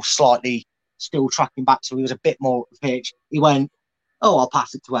midfielder was slightly still tracking back, so he was a bit more pitch, he went, oh, I'll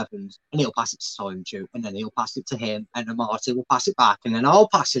pass it to Evans, and he'll pass it to Soyuncu, and then he'll pass it to him, and then Martin will pass it back, and then I'll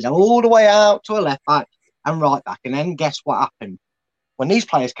pass it all the way out to a left back and right back. And then guess what happened? When these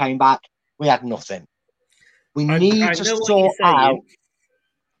players came back, we had nothing. We need to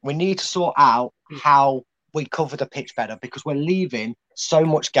sort out how we cover the pitch better, because we're leaving so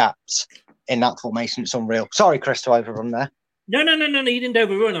much gaps in that formation. It's unreal. Sorry, Chris, to overrun there. No, you didn't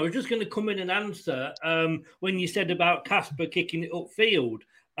overrun. I was just going to come in and answer when you said about Kasper kicking it upfield,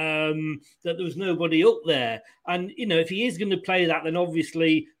 that there was nobody up there. And, if he is going to play that, then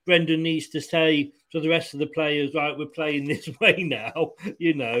obviously Brendan needs to say to the rest of the players, right, we're playing this way now,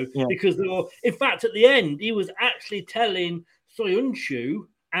 because in fact, at the end, he was actually telling Soyuncu,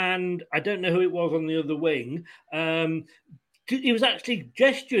 and I don't know who it was on the other wing, he was actually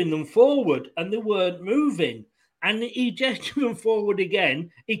gesturing them forward and they weren't moving. And he gestured them forward again.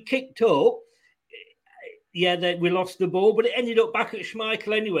 He kicked up. Yeah, we lost the ball, but it ended up back at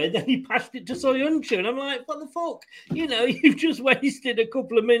Schmeichel anyway. Then he passed it to Soyuncu. And I'm like, what the fuck? You've just wasted a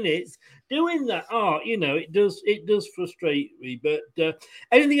couple of minutes doing that. It does frustrate me. But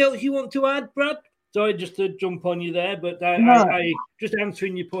anything else you want to add, Brad? Sorry, just to jump on you there, but I just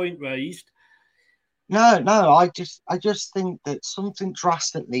answering your point raised. No, I just think that something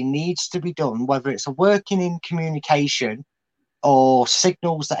drastically needs to be done, whether it's a working in communication or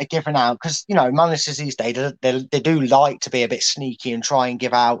signals that are given out. Because, managers these days, they do like to be a bit sneaky and try and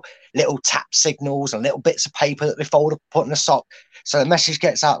give out little tap signals and little bits of paper that they fold up and put in a sock so the message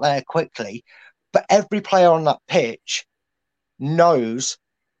gets out there quickly. But every player on that pitch knows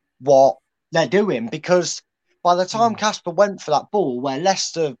what they're doing, because by the time Kasper went for that ball, where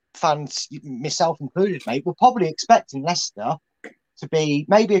Leicester fans, myself included, mate, were probably expecting Leicester to be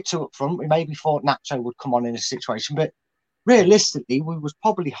maybe a 2 up front. We maybe thought Nacho would come on in a situation, but realistically, we was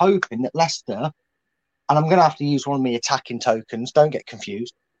probably hoping that Leicester, and I'm going to have to use one of my attacking tokens, don't get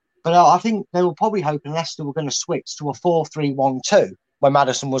confused, but I think they were probably hoping Leicester were going to switch to a 4-3-1-2 when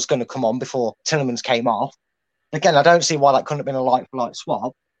Maddison was going to come on before Tielemans came off. Again, I don't see why that couldn't have been a like-for-like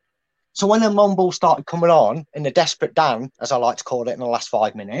swap. So when the long ball started coming on in the desperate down, as I like to call it, in the last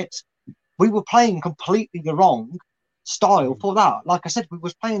 5 minutes, we were playing completely the wrong style for that. Like I said, we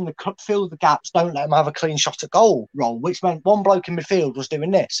was playing the fill the gaps, don't let them have a clean shot at goal role, which meant one bloke in midfield was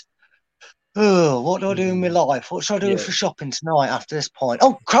doing this. Oh, what do I do in my life? What should I do for shopping tonight after this point?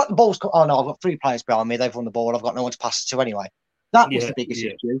 Oh, crap, the ball's got... Oh, no, I've got 3 players behind me. They've won the ball. I've got no one to pass it to anyway. That was the biggest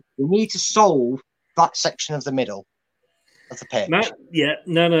issue. We need to solve that section of the middle of the pitch. Matt,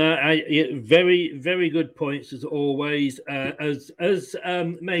 very, very good points as always. As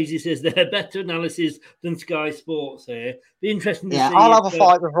Maisie says, they're better analysis than Sky Sports here. Be interesting to see. I'll have a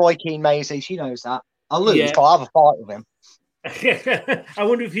fight with Roy Keane, Maisie. She knows that. I'll lose, but I'll have a fight with him. I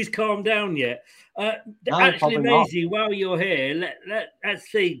wonder if he's calmed down yet. Actually, Maisie, while you're here,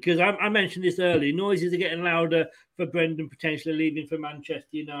 let's see, because I mentioned this earlier. Noises are getting louder for Brendan potentially leaving for Manchester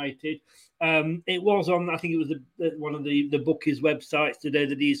United. It was on, I think it was one of the bookies' websites today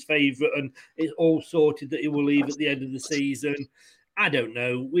that he's favourite, and it's all sorted that he will leave at the end of the season. I don't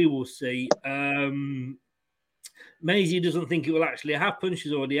know. We will see. Maisie doesn't think it will actually happen.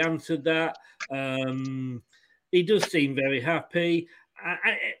 She's already answered that. He does seem very happy.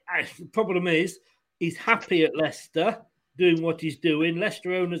 The problem is he's happy at Leicester, doing what he's doing.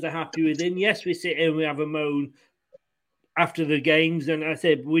 Leicester owners are happy with him. Yes, we sit here and we have a moan after the games, and I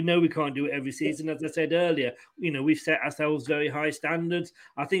said, we know we can't do it every season. As I said earlier, we've set ourselves very high standards.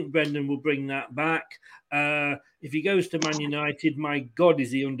 I think Brendan will bring that back. If he goes to Man United, my God,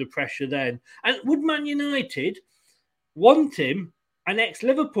 is he under pressure then? And would Man United want him, an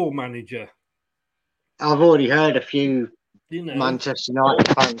ex-Liverpool manager? I've already heard a few Manchester United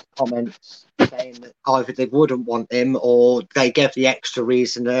fans comments saying that either they wouldn't want him or they gave the extra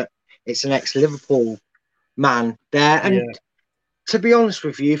reason that it's an ex-Liverpool man there. And to be honest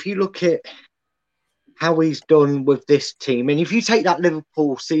with you, if you look at how he's done with this team, and if you take that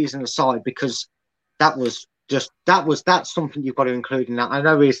Liverpool season aside, because that's something you've got to include in that. I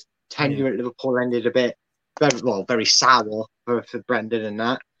know his tenure at Liverpool ended a bit very sour for Brendan and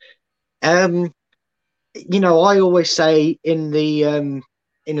that. I always say in the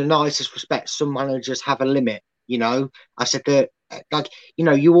nicest respect, some managers have a limit. I said that,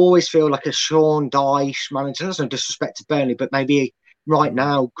 you always feel like a Sean Dyche manager. There's no disrespect to Burnley, but maybe right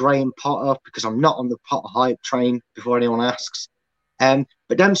now Graham Potter, because I'm not on the Potter hype train before anyone asks.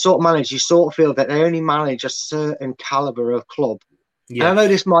 But them sort of managers, you sort of feel that they only manage a certain caliber of club. Yes. And I know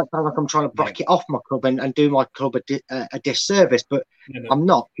this might sound like I'm trying to bracket off my club and do my club a disservice, but I'm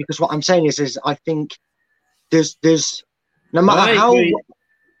not, because what I'm saying is I think there's no matter how.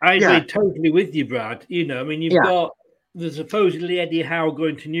 I agree totally with you, Brad. You've got there's supposedly Eddie Howe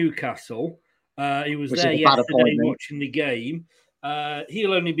going to Newcastle. He was there yesterday watching the game.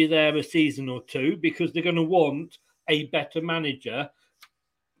 He'll only be there a season or two because they're going to want a better manager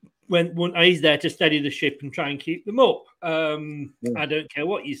when he's there to steady the ship and try and keep them up. I don't care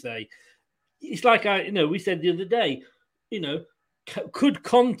what you say. It's like we said the other day, could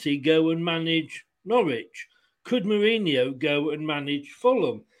Conte go and manage Norwich? Could Mourinho go and manage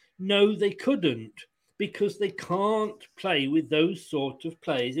Fulham? No, they couldn't, because they can't play with those sort of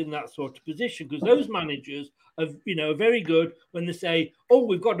players in that sort of position, because those managers are very good when they say, oh,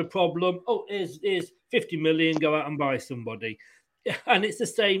 we've got a problem. Oh, here's 50 million, go out and buy somebody. And it's the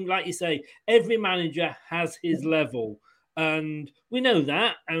same, like you say, every manager has his level. And we know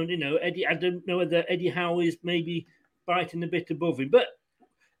that. And, Eddie, I don't know whether Eddie Howe is maybe biting a bit above him. But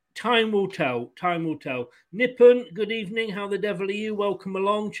time will tell. Time will tell. Nippon, good evening. How the devil are you? Welcome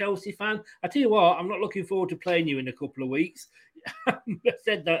along, Chelsea fan. I tell you what, I'm not looking forward to playing you in a couple of weeks. I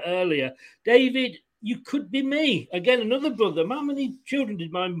said that earlier. David, you could be me. Again, another brother. How many children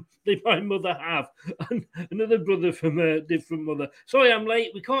did my mother have? Another brother from a different mother. Sorry, I'm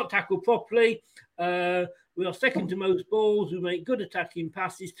late. We can't tackle properly. We are second to most balls. We make good attacking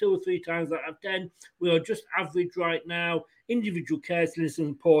passes 2 or 3 times out of 10. We are just average right now. Individual carelessness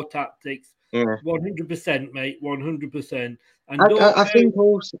and poor tactics. 100%, mate. 100%. And I think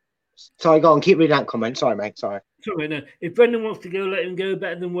also... Sorry, go on. Keep reading that comment. Sorry, mate. Sorry, no. If Brendan wants to go, let him go.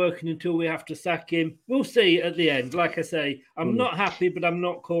 Better than working until we have to sack him. We'll see at the end. Like I say, I'm not happy, but I'm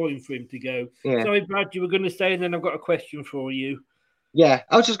not calling for him to go. Yeah. Sorry, Brad, you were going to say, and then I've got a question for you. Yeah,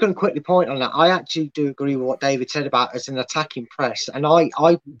 I was just going to quickly point on that. I actually do agree with what David said about as an attacking press. And I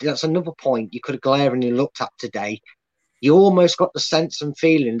that's another point you could have glaringly looked at today. You almost got the sense and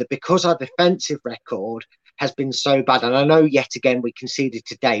feeling that because our defensive record has been so bad, and I know yet again we conceded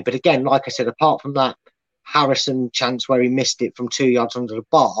today, but again, like I said, apart from that Harrison chance where he missed it from 2 yards under the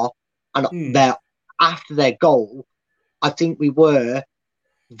bar, and after their goal, I think we were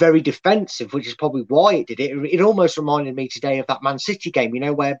very defensive, which is probably why it did it. It almost reminded me today of that Man City game,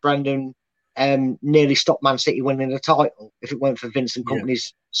 where Brendan nearly stopped Man City winning the title if it weren't for Vincent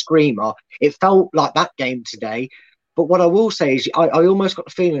Kompany's screamer. It felt like that game today. But what I will say is I almost got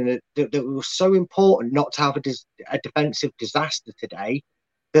the feeling that it was so important not to have a defensive disaster today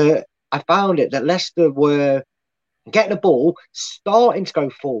that I found it that Leicester were getting the ball, starting to go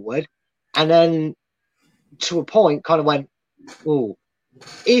forward, and then to a point kind of went, oh,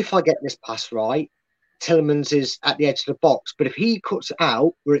 if I get this pass right, Tielemans is at the edge of the box. But if he cuts it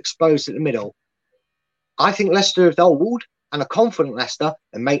out, we're exposed at the middle. I think Leicester is old and a confident Leicester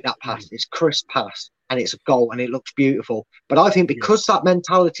and make that pass. It's a crisp pass. And it's a goal and it looks beautiful. But I think because that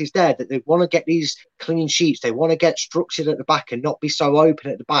mentality is there, that they want to get these clean sheets, they want to get structured at the back and not be so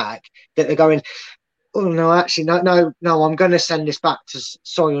open at the back, that they're going, oh, no, actually, no, I'm going to send this back to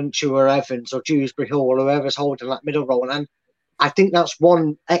Soyuncu or Evans or Dewsbury Hall or whoever's holding that middle role. And I think that's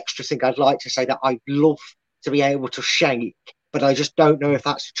one extra thing I'd like to say that I'd love to be able to shake, but I just don't know if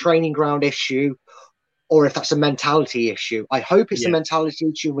that's a training ground issue or if that's a mentality issue. I hope it's a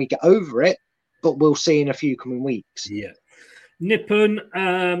mentality issue and we get over it, but we'll see in a few coming weeks. Yeah. Nippon,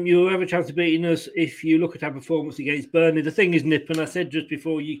 you'll have a chance of beating us if you look at our performance against Burnley. The thing is, Nippon, I said just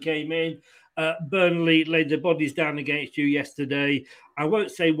before you came in, Burnley laid their bodies down against you yesterday. I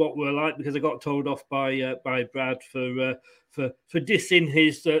won't say what we're like because I got told off by Brad for dissing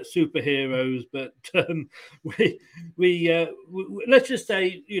his superheroes, but we let's just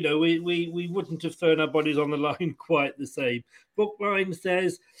say, you know, we wouldn't have thrown our bodies on the line quite the same. Bookline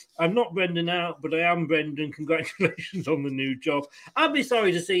says, I'm not Brendan out, but I am Brendan. Congratulations on the new job. I'd be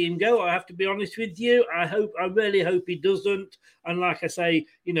sorry to see him go. I have to be honest with you. I really hope he doesn't. And like I say,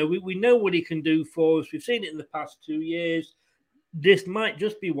 you know, we know what he can do for us. We've seen it in the past 2 years. This might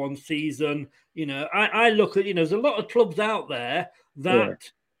just be one season. You know, I look at, you know, there's a lot of clubs out there that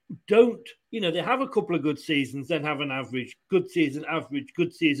don't, you know, they have a couple of good seasons, then have an average, good season average,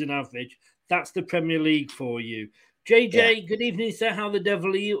 good season average. That's the Premier League for you. JJ, good evening, sir. How the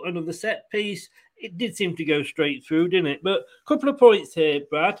devil are you? Another set piece. It did seem to go straight through, didn't it? But a couple of points here,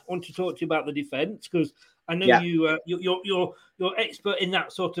 Brad. I want to talk to you about the defence because I know you're expert in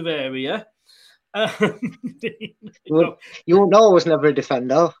that sort of area. You won't know I was never a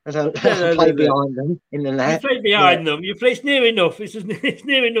defender. I don't play behind them in the net. You play behind them. You play. It's near enough. It's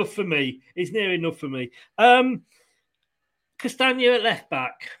near enough for me. It's near enough for me. Castagna at left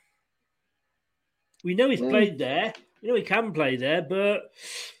back. We know he's played there. We know he can play there, but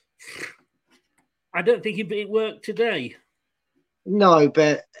I don't think it worked today. No,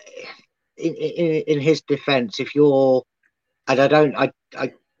 but in his defence, if you're, and I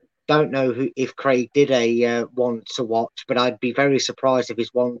don't know if Craig did a one to watch, but I'd be very surprised if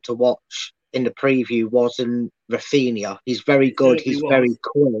his one to watch in the preview wasn't Rafinha. He's very good. He's very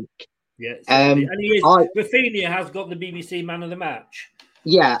quick. Yeah, and he is. Rafinha has got the BBC Man of the Match.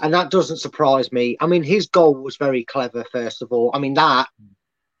 Yeah, and that doesn't surprise me. I mean, his goal was very clever, first of all. I mean, that,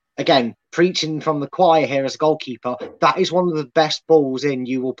 again, preaching from the choir here as a goalkeeper, that is one of the best balls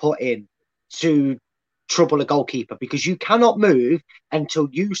you will put in to trouble a goalkeeper, because you cannot move until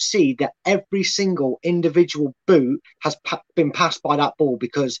you see that every single individual boot has been passed by that ball,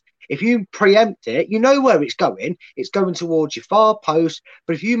 because if you preempt it, you know where it's going towards your far post.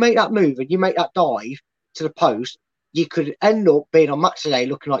 But if you make that move and you make that dive to the post, you could end up being on match today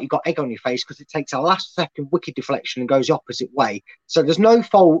looking like you've got egg on your face, because it takes a last second wicked deflection and goes the opposite way. So there's no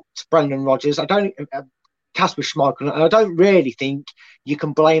fault to Brendan Rodgers. Kasper Schmeichel, and I don't really think you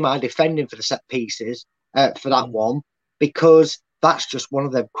can blame our defending for the set pieces for that one, because that's just one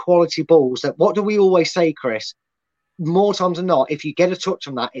of them quality balls that, what do we always say, Chris? More times than not, if you get a touch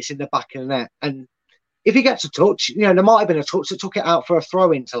on that, it's in the back of the net. And if he gets a touch, you know, there might have been a touch that took it out for a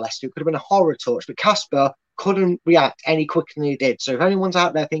throw into Leicester. It could have been a horror touch, but Kasper couldn't react any quicker than he did. So if anyone's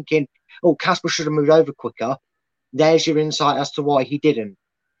out there thinking, oh, Kasper should have moved over quicker, there's your insight as to why he didn't.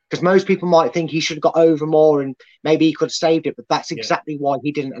 Because most people might think he should have got over more and maybe he could have saved it, but that's exactly why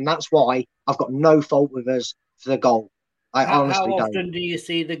he didn't. And that's why I've got no fault with us for the goal. How often do you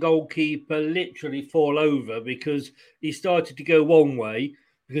see the goalkeeper literally fall over because he started to go one way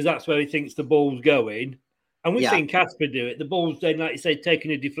because that's where he thinks the ball's going? And we've seen Kasper do it. The ball's then, like you say,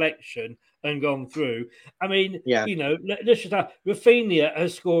 taken a deflection and gone through. I mean, you know, let's just have, Rafinha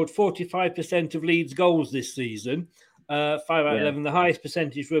has scored 45% of Leeds' goals this season. 5 out of 11, the highest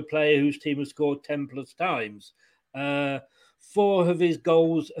percentage for a player whose team has scored 10 plus times. 4 of his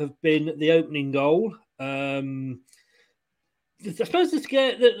goals have been the opening goal. I suppose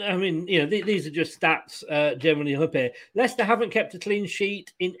I mean, you know, these are just stats generally up here. Leicester haven't kept a clean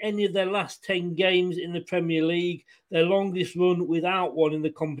sheet in any of their last 10 games in the Premier League. Their longest run without one in the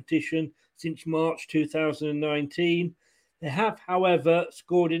competition since March 2019. They have, however,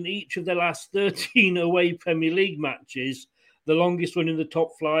 scored in each of the last 13 away Premier League matches, the longest run in the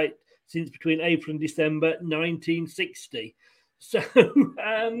top flight since between April and December 1960. So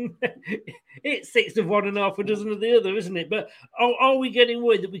it's 6 of one and half a dozen of the other, isn't it? But are we getting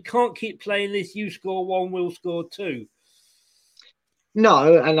worried that we can't keep playing this? You score 1, we'll score 2.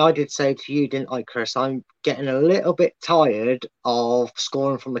 No, and I did say to you, didn't I, Chris? I'm getting a little bit tired of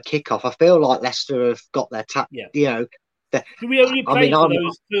scoring from the kickoff. I feel like Leicester have got their you know. Do we only play for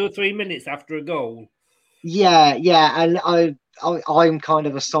those 2 or 3 minutes after a goal? Yeah, and I'm kind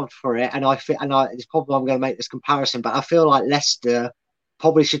of a sod for it, and it's probably I'm going to make this comparison, but I feel like Leicester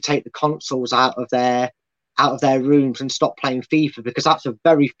probably should take the consoles out of their rooms and stop playing FIFA, because that's a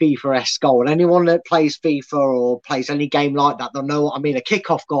very FIFA-esque goal. And anyone that plays FIFA or plays any game like that, they'll know what I mean. A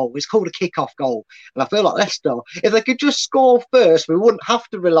kickoff goal. It's called a kickoff goal. And I feel like Leicester, if they could just score first, we wouldn't have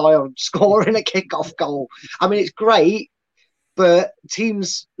to rely on scoring a kickoff goal. I mean, it's great. But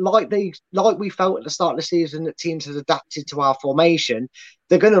teams like we felt at the start of the season that teams have adapted to our formation,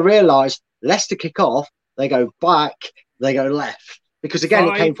 they're going to realise Leicester kick off, they go back, they go left. Because again,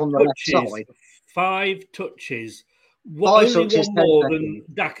 it came from the left side. 5 touches. Only one more than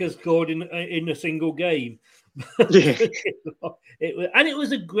Daka scored in a single game. Yeah. It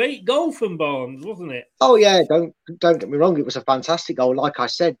was a great goal from Barnes, wasn't it? Oh yeah, don't get me wrong. It was a fantastic goal. Like I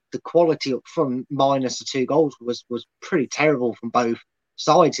said, the quality up front minus the 2 goals was pretty terrible from both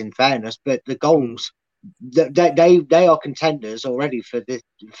sides. In fairness, but the goals, they are contenders already for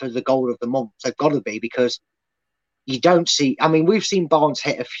the goal of the month. They've got to be, because you don't see. I mean, we've seen Barnes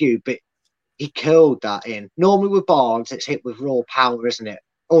hit a few, but he curled that in. Normally with Barnes, it's hit with raw power, isn't it?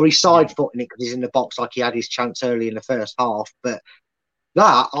 Or he's side-footing it because he's in the box, like he had his chance early in the first half. But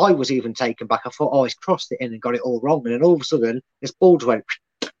that, I was even taken back. I thought, oh, he's crossed it in and got it all wrong. And then all of a sudden, this ball just went,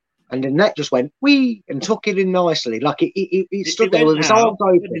 and the net just went, wee, and took it in nicely. Like it stood there with his arms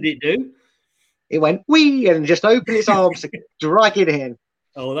open. What did it do? It went, wee, and just opened its arms to drag it in.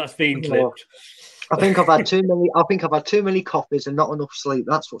 Oh, that's been clipped. I think I've had too many coffees and not enough sleep.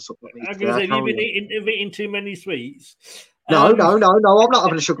 That's what's up with me. I was going to say, you've been eating too many sweets. No. I'm not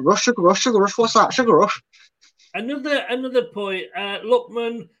having a sugar rush. What's that? Sugar rush. Another point.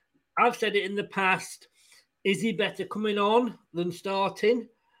 Lookman, I've said it in the past. Is he better coming on than starting?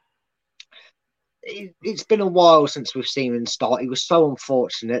 It's been a while since we've seen him start. He was so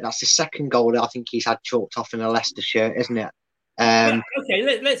unfortunate. That's the second goal that I think he's had chalked off in a Leicester shirt, isn't it?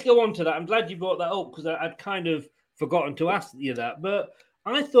 Okay, let's go on to that. I'm glad you brought that up because I'd kind of forgotten to ask you that. But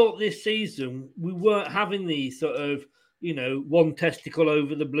I thought this season we weren't having these sort of, one testicle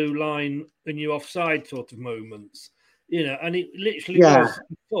over the blue line and you're offside sort of moments, and it literally was a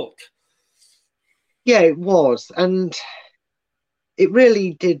foot. Yeah, it was. And it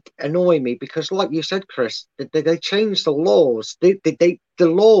really did annoy me because, like you said, Chris, they changed the laws. The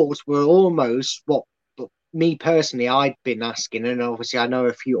laws were almost what me personally I'd been asking, and obviously I know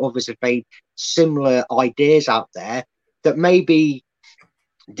a few others have made similar ideas out there, that maybe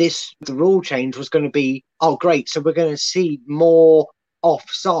the rule change was going to be, oh great, so we're going to see more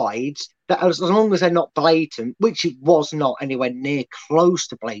offsides, that as long as they're not blatant, which it was not anywhere near close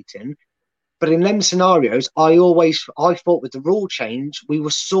to blatant. But in them scenarios, I thought with the rule change, we were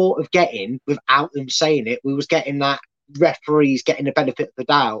sort of getting, without them saying it, we was getting that referees getting the benefit of the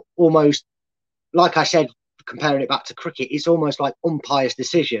doubt. Almost, like I said, comparing it back to cricket, it's almost like umpire's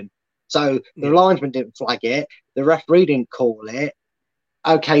decision. So the linesman didn't flag it, the referee didn't call it.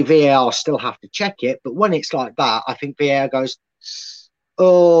 Okay, VAR still have to check it, but when it's like that, I think VAR goes,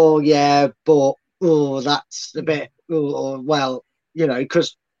 oh yeah, but that's a bit, well,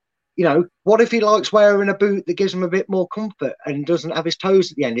 because. What if he likes wearing a boot that gives him a bit more comfort and doesn't have his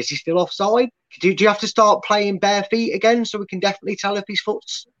toes at the end? Is he still offside? Do you have to start playing bare feet again so we can definitely tell if his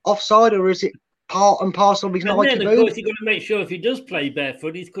foot's offside, or is it part and parcel of his Nike boot? And then, of course, you've got to make sure if he does play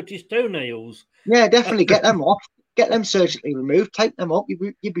barefoot, he's cut his toenails. Yeah, definitely get them off. Get them surgically removed. Take them off.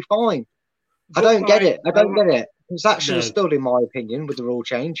 You'd be fine. I don't get it. It's actually a stud, in my opinion, with the rule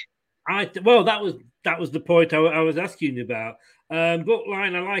change. That was the point I was asking you about.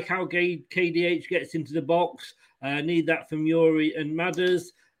 Bookline, I like how KDH gets into the box. Need that from Yuri and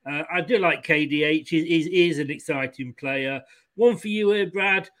Madders. I do like KDH. He's an exciting player. One for you here,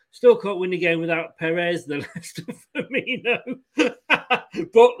 Brad. Still can't win the game without Perez, the last of Firmino.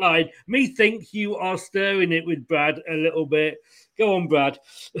 Bookline, me think you are stirring it with Brad a little bit. Go on, Brad.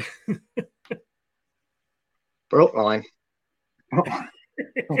 Brookline.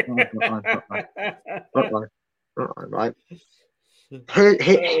 Right.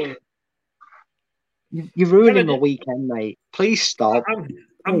 You're ruining my weekend, mate. Please stop.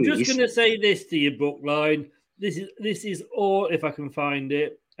 I'm just going to say this to you, Bookline. This is all, if I can find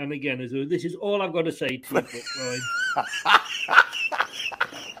it. And again, this is all I've got to say to you, Bookline.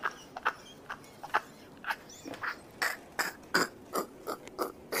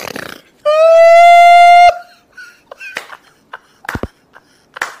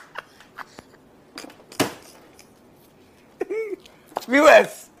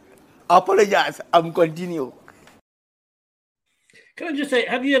 Viewers, apologize. I'm continue. Can I just say,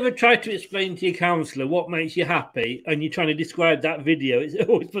 have you ever tried to explain to your counsellor what makes you happy and you're trying to describe that video? It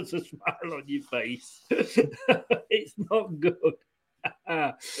always puts a smile on your face. It's not good.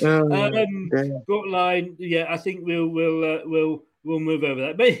 Bookline, yeah, I think we'll move over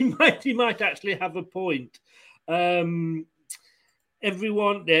that. But he might actually have a point.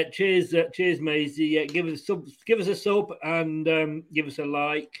 Everyone, cheers, Maisie. Yeah, give us a sub and give us a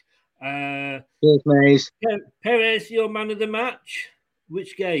like. Cheers, Maze. Perez, your man of the match.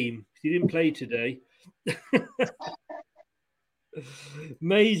 Which game? You didn't play today.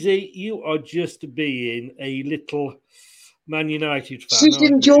 Maisie, you are just being a little Man United fan. She's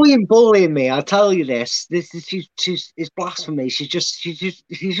enjoying bullying me. I tell you this. She's it's blasphemy. She's just.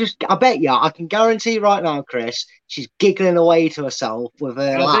 I bet you. I can guarantee right now, Chris. She's giggling away to herself with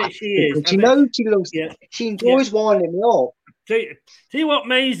her laugh. I bet she is. She knows she loves. Yeah. She enjoys winding me up. See what,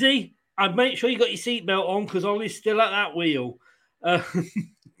 Maisie? I'd make sure you got your seatbelt on because Ollie's still at that wheel.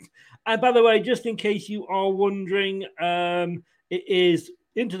 And by the way, just in case you are wondering, it is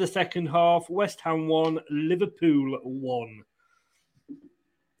into the second half. West Ham 1, Liverpool 1.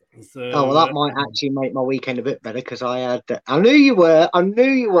 So, that might actually make my weekend a bit better because I knew you were,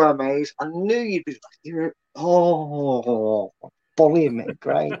 Maze. I knew you'd be. Bullying me,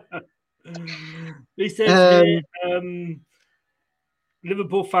 great. He says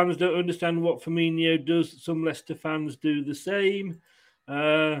Liverpool fans don't understand what Firmino does. Some Leicester fans do the same.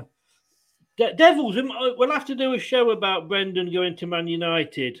 Devils, we'll have to do a show about Brendan going to Man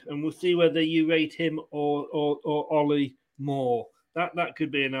United, and we'll see whether you rate him or Ollie more. That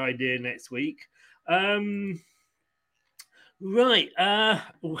could be an idea next week. Right.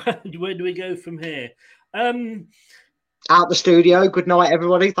 Where do we go from here? Out the studio. Good night,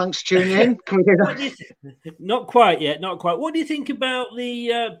 everybody. Thanks for tuning in. Can we do that? Not quite yet. Not quite. What do you think about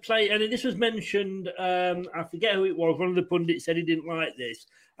the play? And this was mentioned. I forget who it was. One of the pundits said he didn't like this,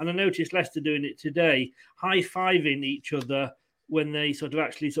 and I noticed Leicester doing it today, high-fiving each other when they sort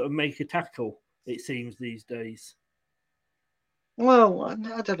of make a tackle. It seems these days. Well,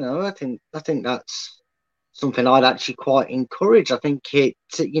 I don't know. I think that's something I'd actually quite encourage. I think it,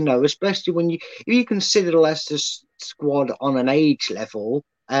 especially if you consider Leicester's squad on an age level,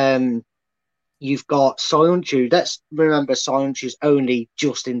 you've got Soyuncu. Let's remember Soyuncu's only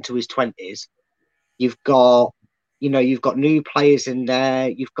just into his 20s. You've got new players in there.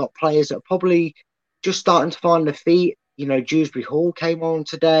 You've got players that are probably just starting to find their feet. Dewsbury Hall came on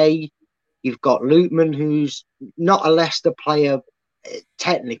today. You've got Lootman, who's not a Leicester player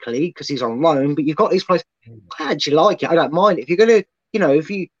technically because he's on loan, but you've got these players. I actually like it. I don't mind it. If you're going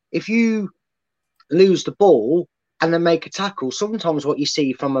to, if you lose the ball and then make a tackle, sometimes what you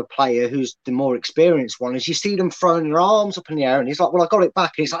see from a player who's the more experienced one is you see them throwing their arms up in the air and he's like, well, I got it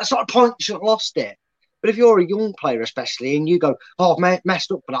back. And he's like, it's not a point. You shouldn't have lost it. But if you're a young player, especially, and you go, oh, I've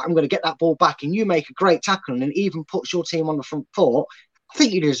messed up for that, I'm going to get that ball back, and you make a great tackle and it even puts your team on the front foot, I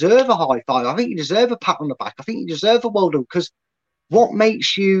think you deserve a high five. I think you deserve a pat on the back. I think you deserve a well done, because what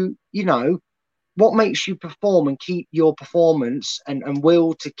makes you perform and keep your performance and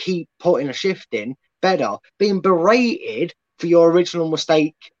will to keep putting a shift in better, being berated for your original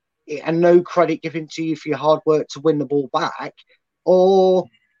mistake and no credit given to you for your hard work to win the ball back, or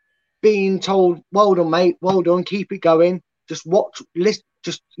being told, well done, mate, well done, keep it going, just watch, listen,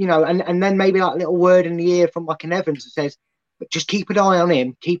 just, and then maybe that little word in the ear from like an Evans that says, but just keep an eye on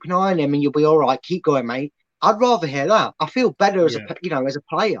him, and you'll be all right. Keep going, mate. I'd rather hear that. I feel better as a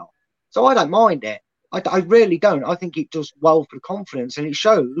player, so I don't mind it. I really don't. I think it does well for the confidence, and it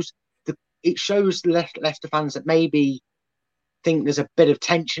shows Leicester fans that maybe think there's a bit of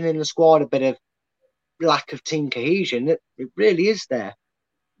tension in the squad, a bit of lack of team cohesion. It really is there.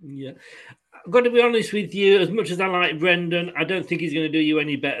 Yeah. I've got to be honest with you, as much as I like Brendan, I don't think he's going to do you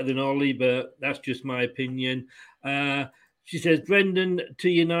any better than Ollie, but that's just my opinion. She says, Brendan to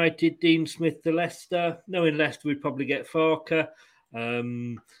United, Dean Smith to Leicester. Knowing Leicester, we'd probably get Farker.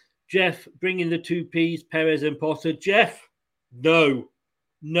 Jeff, bringing the two Ps, Perez and Potter. Jeff, no,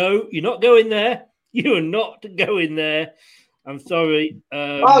 you're not going there. You are not going there. I'm sorry.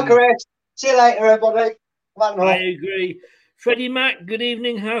 Chris. See you later, everybody. I agree. Freddie Mac, good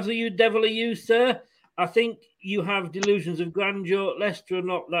evening. How devil are you, sir? I think you have delusions of grandeur. Leicester are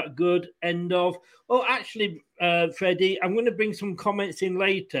not that good. End of. Oh, actually, Freddie, I'm going to bring some comments in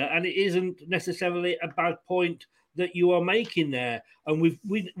later, and it isn't necessarily a bad point that you are making there. And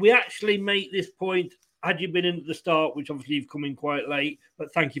we actually make this point had you been in at the start, which obviously you've come in quite late,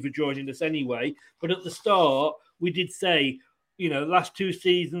 but thank you for joining us anyway. But at the start, we did say, last two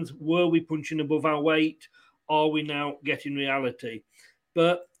seasons, were we punching above our weight? Are we now getting reality?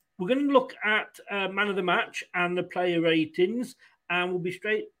 But we're going to look at man of the match and the player ratings, and we'll be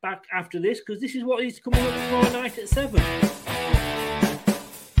straight back after this, because this is what is coming up tomorrow night at 7.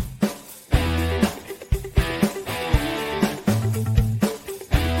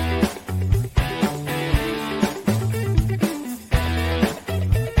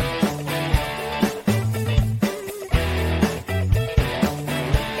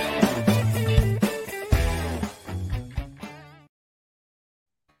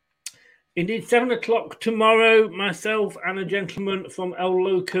 Indeed, 7 o'clock tomorrow, myself and a gentleman from El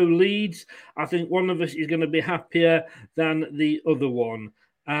Loco Leeds. I think one of us is going to be happier than the other one.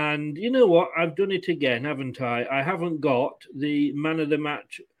 And you know what? I've done it again, haven't I? I haven't got the man of the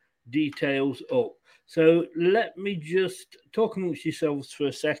match details up. So let me just talk amongst yourselves for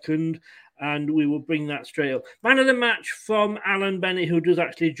a second, and we will bring that straight up. Man of the match from Alan Bennett, who does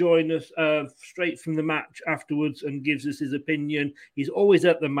actually join us straight from the match afterwards and gives us his opinion. He's always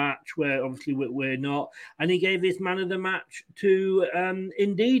at the match, where obviously we're not. And he gave his man of the match to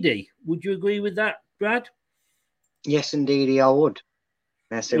Ndidi. Would you agree with that, Brad? Yes, indeed, I would.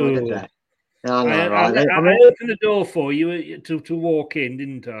 Yes, I would have that. I opened the door for you to walk in,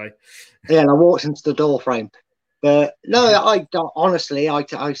 didn't I? Yeah, and I walked into the door frame. But no, I honestly, I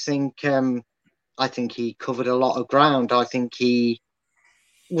think he covered a lot of ground. I think he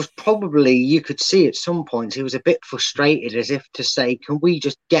was probably, you could see at some points, he was a bit frustrated, as if to say, can we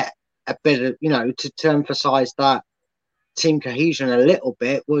just get a bit of, to emphasise that team cohesion a little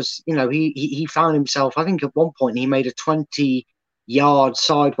bit, was, he found himself, I think at one point he made a 20-yard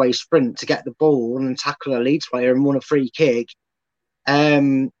sideways sprint to get the ball and tackle a Leeds player and won a free kick.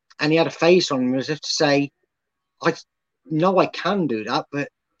 And he had a face on him as if to say, I know I can do that, but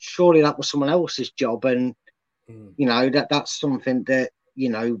surely that was someone else's job. And, that's something that,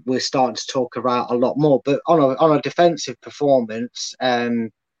 we're starting to talk about a lot more. But on a defensive performance,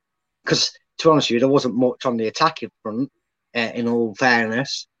 because to be honest with you, there wasn't much on the attacking front, in all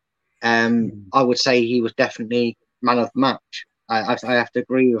fairness. I would say he was definitely man of the match. I have to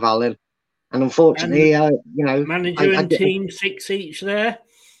agree with Alan. And unfortunately, manager and team 6 each there.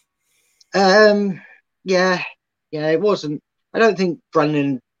 Yeah, it wasn't. I don't think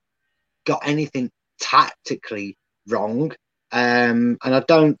Brendan got anything tactically wrong. And I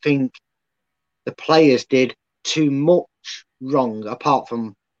don't think the players did too much wrong, apart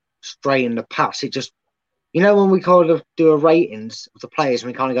from straying the pass. It just, when we kind of do a ratings of the players, and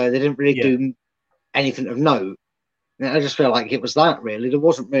we kind of go, they didn't really do anything of note. And I just feel like it was that, really. There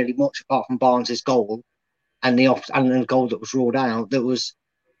wasn't really much apart from Barnes' goal and the goal that was ruled out. There was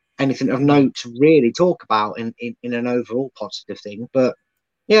anything of note to really talk about in an overall positive thing. But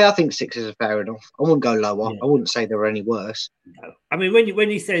yeah, I think 6 is fair enough. I wouldn't go lower. I wouldn't say they were any worse. No. I mean, when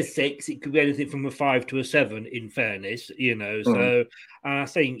he says 6, it could be anything from a 5 to a 7, in fairness, So I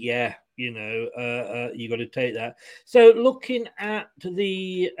think, you got to take that. So looking at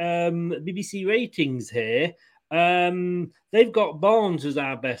the BBC ratings here, they've got Barnes as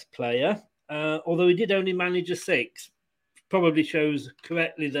our best player, although he did only manage a 6. Probably shows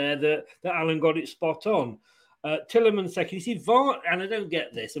correctly there that Alan got it spot on. Tillman second. You see, and I don't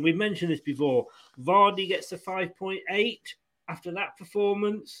get this, and we've mentioned this before, Vardy gets a 5.8 after that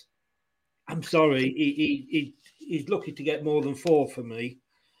performance. I'm sorry, he's lucky to get more than 4 for me.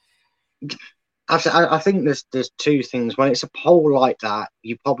 I think there's two things. When it's a poll like that,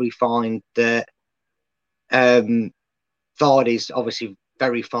 you probably find that Vardy's obviously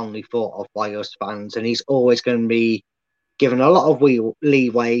very fondly thought of by us fans, and he's always going to be given a lot of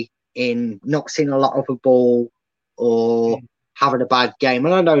leeway in not seeing a lot of a ball or having a bad game.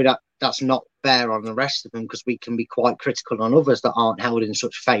 And I know that that's not fair on the rest of them, because we can be quite critical on others that aren't held in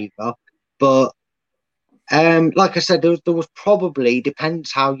such favour. But like I said, there was probably,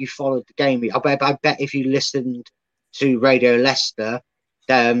 depends how you followed the game. I bet if you listened to Radio Leicester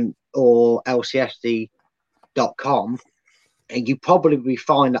or LCSD.com, and you probably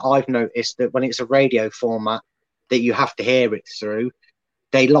find that I've noticed that when it's a radio format that you have to hear it through,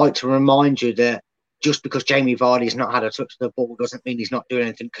 they like to remind you that just because Jamie Vardy's not had a touch of the ball doesn't mean he's not doing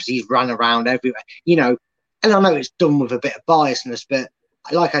anything, because he's run around everywhere, And I know it's done with a bit of biasness, but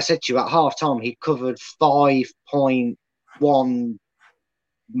like I said to you, at half time, he covered 5.1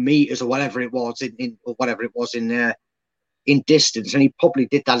 meters or whatever it was in distance, and he probably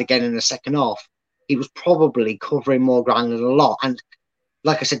did that again in the second half. He was probably covering more ground than a lot. And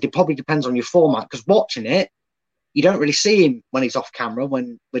like I said, it probably depends on your format, because watching it, you don't really see him when he's off camera,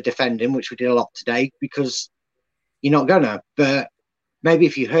 when we're defending, which we did a lot today, because you're not going to. But maybe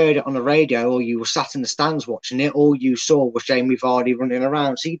if you heard it on the radio, or you were sat in the stands watching it, all you saw was Jamie Vardy running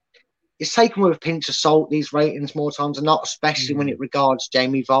around. So it's taken with a pinch of salt, these ratings, more times than not, especially when it regards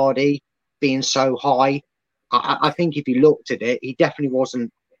Jamie Vardy being so high. I think if you looked at it, he definitely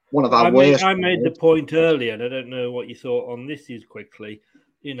wasn't one of our worst. I made the point earlier, and I don't know what you thought on this is quickly.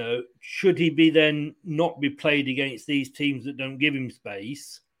 Should he be then not be played against these teams that don't give him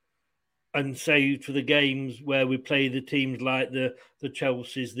space, and say for the games where we play the teams like the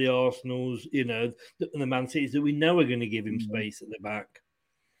Chelseas, the Arsenals, the Man Cities that we know are going to give him space at the back?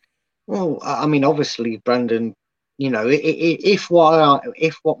 Well, I mean, obviously, Brendan, if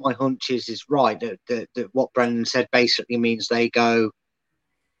what my hunch is right, that what Brendan said basically means they go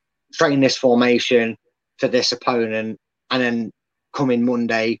straight in this formation for this opponent, and then coming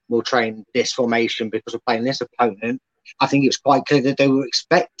Monday, we'll train this formation because we're playing this opponent. I think it was quite clear that they were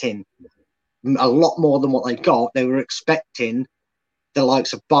expecting a lot more than what they got. They were expecting the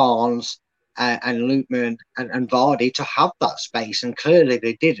likes of Barnes and Lootman and Vardy to have that space, and clearly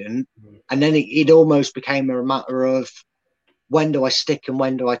they didn't. And then it almost became a matter of, when do I stick and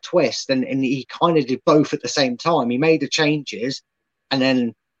when do I twist? And he kind of did both at the same time. He made the changes,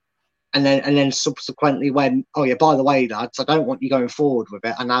 and then subsequently went, oh yeah, by the way, lads, I don't want you going forward with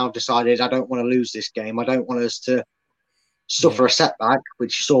it. I now decided I don't want to lose this game. I don't want us to suffer a setback,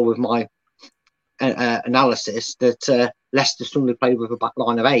 which you saw with my analysis, that Leicester suddenly played with a back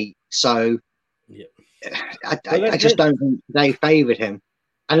line of 8. So I just don't think they favoured him.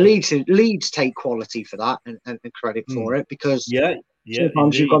 And Leeds take quality for that and credit for it, because sometimes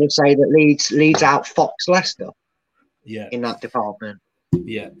indeed. you've got to say that Leeds outfoxed Leicester in that department.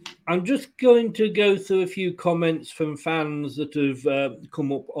 Yeah, I'm just going to go through a few comments from fans that have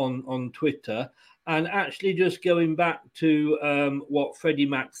come up on Twitter, and actually just going back to what Freddie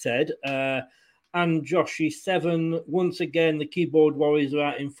Mac said. And Joshy7, once again, the keyboard warriors are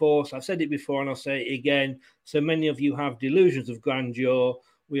out in force. I've said it before and I'll say it again. So many of you have delusions of grandeur.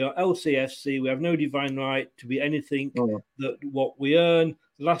 We are LCFC. We have no divine right to be anything that what we earn.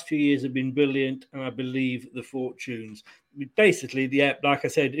 The last few years have been brilliant, and I believe the fortunes. Basically, like I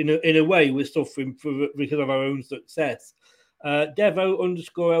said, in a way, we're suffering because of our own success.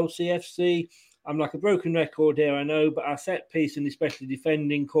 Devo_LCFC. I'm like a broken record here, I know, but our set piece and especially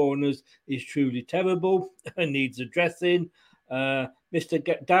defending corners is truly terrible and needs addressing.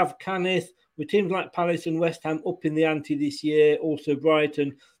 Mr. Dav Canis, with teams like Palace and West Ham up in the ante this year, also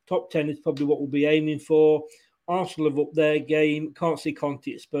Brighton, top 10 is probably what we'll be aiming for. Arsenal have upped their game. Can't see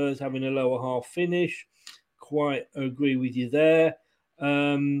Conte at Spurs having a lower half finish. Quite agree with you there.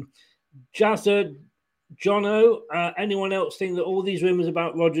 Jazza, Jono, anyone else think that all these rumours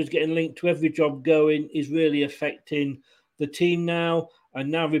about Rodgers getting linked to every job going is really affecting the team now? And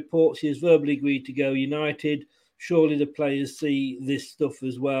now reports he has verbally agreed to go United. Surely the players see this stuff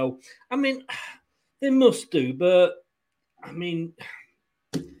as well. I mean, they must do, but I mean,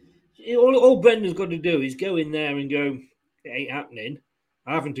 all Brendan's got to do is go in there and go, it ain't happening.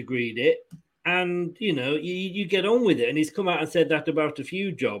 I haven't agreed it. And, you know, you get on with it. And he's come out and said that about a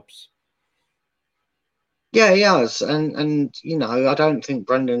few jobs. Yeah, he has. And you know, I don't think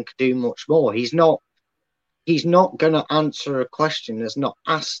Brendan could do much more. He's not going to answer a question that's not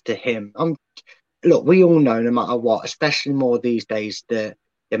asked to him. Look, we all know, no matter what, especially more these days, that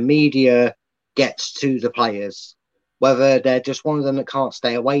the media gets to the players, whether they're just one of them that can't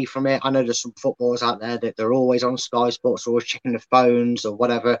stay away from it. I know there's some footballers out there that they're always on Sky Sports, always checking their phones or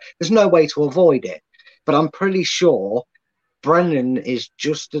whatever. There's no way to avoid it. But I'm pretty sure Brendan is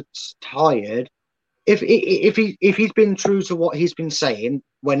just as tired. If he's been true to what he's been saying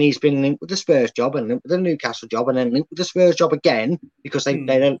when he's been linked with the Spurs job and linked with the Newcastle job and then linked with the Spurs job again because they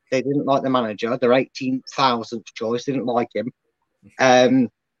didn't like the manager, their 18,000th choice, didn't like him,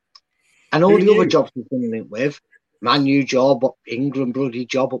 and all the other jobs he's been linked with, Man U job, England bloody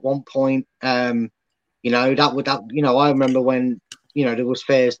job at one point. You know, I remember when, you know, there was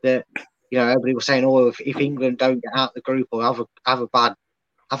fears that, you know, everybody was saying, oh, if England don't get out of the group or have a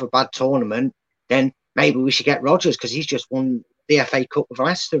bad tournament, then maybe we should get Rodgers because he's just won the FA Cup with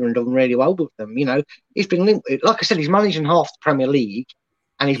Leicester and done really well with them. You know, he's been linked with, like I said, he's managing half the Premier League,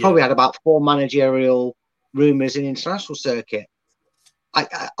 and he's probably had about 4 managerial rumours in the international circuit.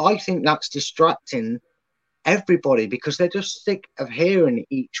 I think that's distracting everybody because they're just sick of hearing it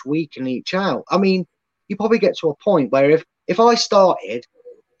each week and each out. I mean, you probably get to a point where if I said,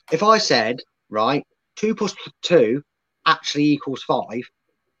 right, 2 + 2 actually equals 5,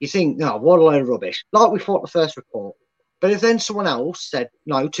 you think, no, what a load of rubbish. Like we thought the first report. But if then someone else said,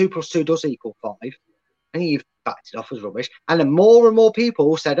 no, 2 + 2 does equal 5, and you've backed it off as rubbish, and then more and more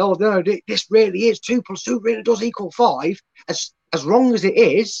people said, oh, no, this really is, 2 + 2 really does equal 5, as wrong as it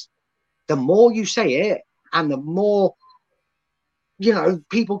is, the more you say it, and the more, you know,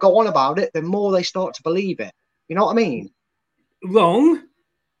 people go on about it, the more they start to believe it. You know what I mean? Wrong?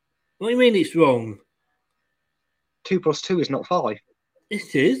 What do you mean it's wrong? 2 + 2 is not 5.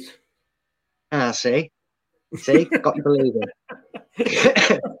 It is. See, got you believing.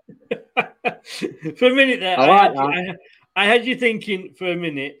 For a minute there, I had you thinking for a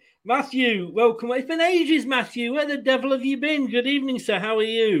minute. Matthew, welcome. It's been ages, Matthew. Where the devil have you been? Good evening, sir. How are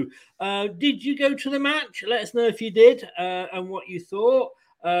you? Did you go to the match? Let us know if you did and what you thought.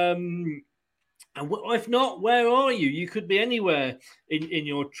 And if not, where are you? You could be anywhere in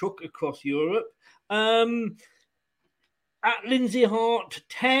your truck across Europe. At Lindsay Hart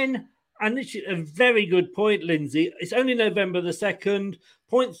 10, And this is a very good point, Lindsay. It's only November the 2nd.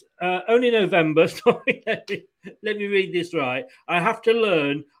 Points, only November. Sorry, let me read this right. I have to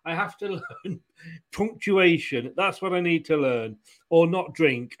learn punctuation. That's what I need to learn. Or not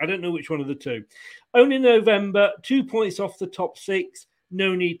drink. I don't know which one of the two. Only November, 2 points off the top 6.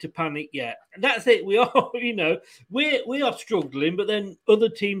 No need to panic yet. And that's it. We are, we are struggling, but then other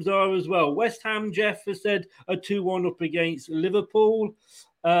teams are as well. West Ham, Jeff has said, are 2-1 up against Liverpool.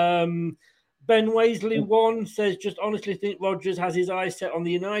 Ben Waisley says, just honestly think Rodgers has his eyes set on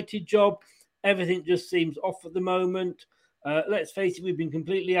the United job. Everything just seems off at the moment. Let's face it, we've been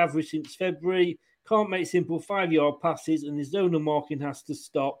completely average since February. Can't make simple 5-yard passes, and the zonal marking has to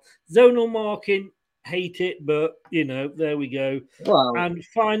stop. Zonal marking, hate it, but, there we go. Wow. And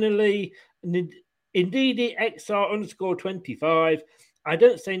finally, Indeed, XR_25. I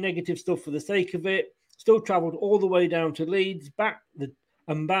don't say negative stuff for the sake of it. Still travelled all the way down to Leeds, back.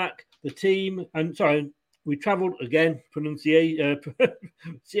 The team, and sorry, we travelled again, punctuation,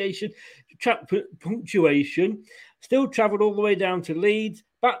 still travelled all the way down to Leeds,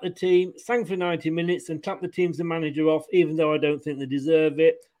 back the team, sang for 90 minutes and tapped the teams and manager off, even though I don't think they deserve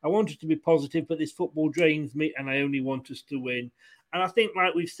it. I want us to be positive, but this football drains me and I only want us to win. And I think,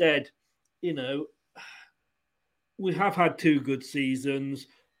 like we've said, we have had 2 good seasons.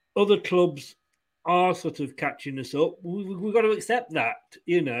 Other clubs are sort of catching us up. We've got to accept that,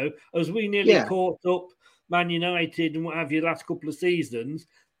 as we nearly caught up Man United and what have you last couple of seasons,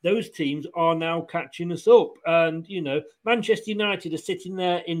 those teams are now catching us up. And, Manchester United are sitting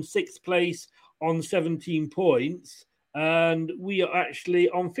there in 6th place on 17 points and we are actually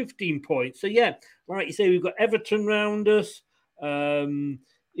on 15 points. So, like you say, we've got Everton round us. My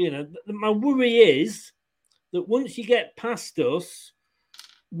worry is that once you get past us,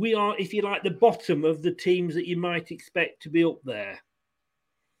 we are, if you like, the bottom of the teams that you might expect to be up there.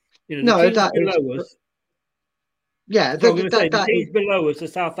 The teams below us are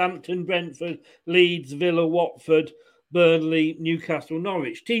Southampton, Brentford, Leeds, Villa, Watford, Burnley, Newcastle,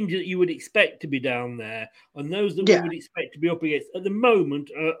 Norwich. Teams that you would expect to be down there, and those that we would expect to be up against at the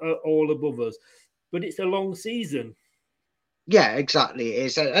moment are all above us. But it's a long season. Yeah, exactly. It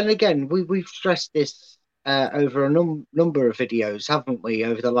is. And again, we've stressed this over a number of videos, haven't we,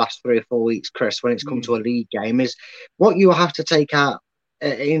 over the last 3 or 4 weeks, Chris, when it's come to a league game, is what you have to take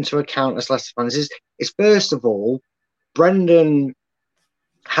into account as Leicester fans is first of all, Brendan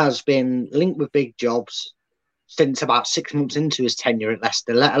has been linked with big jobs since about 6 months into his tenure at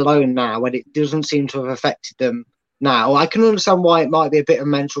Leicester, let alone now, and it doesn't seem to have affected them now. I can understand why it might be a bit of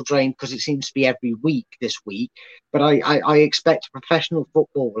mental drain because it seems to be every week this week, but I expect a professional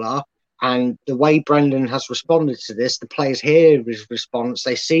footballer. And the way Brendan has responded to this, the players hear his response.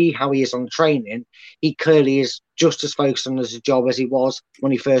 They see how he is on training. He clearly is just as focused on his job as he was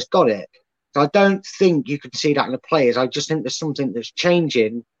when he first got it. So I don't think you can see that in the players. I just think there's something that's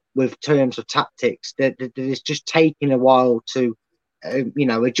changing with terms of tactics that is just taking a while to,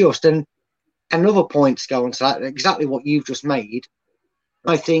 adjust. And another point to go on to that, exactly what you've just made.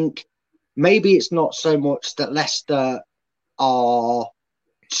 I think maybe it's not so much that Leicester are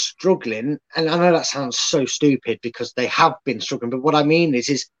struggling, and I know that sounds so stupid because they have been struggling, but what I mean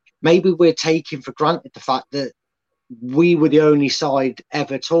is maybe we're taking for granted the fact that we were the only side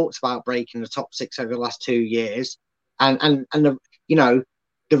ever talked about breaking the top 6 over the last 2 years, and the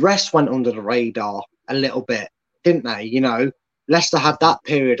rest went under the radar a little bit, didn't they? Leicester had that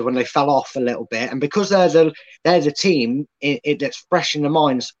period when they fell off a little bit, and because they're the team that's fresh in the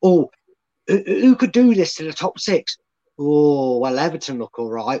minds. Oh, who could do this to the top 6? Oh, well, Everton look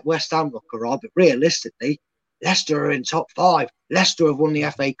all right. West Ham look all right. But realistically, Leicester are in top 5. Leicester have won the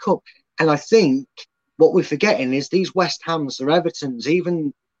FA Cup. And I think what we're forgetting is these West Hams or Evertons,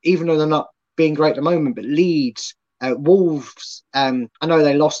 even though they're not being great at the moment, but Leeds, Wolves, I know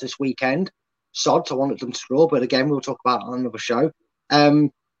they lost this weekend. Sods, I wanted them to draw, but again, we'll talk about it on another show.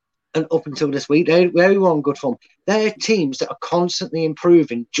 And up until this week, they were on good form. They're teams that are constantly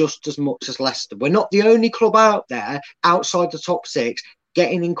improving just as much as Leicester. We're not the only club out there outside the top 6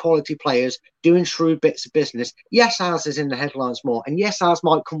 getting in quality players, doing shrewd bits of business. Yes, ours is in the headlines more, and yes, ours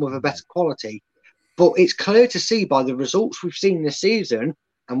might come with a better quality. But it's clear to see by the results we've seen this season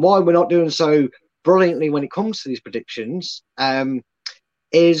and why we're not doing so brilliantly when it comes to these predictions,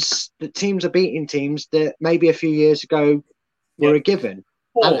 is that teams are beating teams that maybe a few years ago were a given.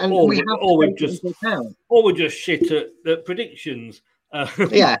 Or we're just shit at the predictions.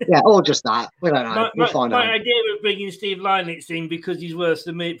 Yeah, or just that. We don't know. We'll find out. My idea of bringing Steve Lynett in because he's worse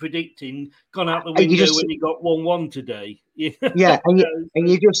than me at predicting gone out the window when he got 1-1 today. Yeah, and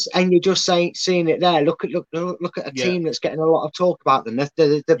you're just seeing it there. Look at a team that's getting a lot of talk about them.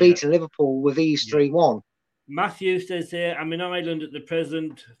 They're beating Liverpool with ease 3-1. Matthew says here, I'm in Ireland at the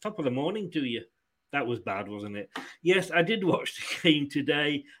present. Top of the morning to you. That was bad, wasn't it? Yes, I did watch the game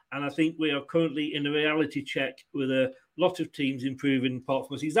today, and I think we are currently in a reality check with a lot of teams improving apart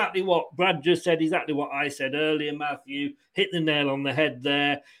from us. Exactly what Brad just said, exactly what I said earlier, Matthew. Hit the nail on the head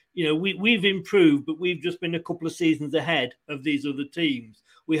there. You know, we've improved, but we've just been a couple of seasons ahead of these other teams.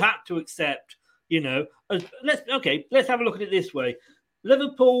 We had to accept, you know, let's have a look at it this way.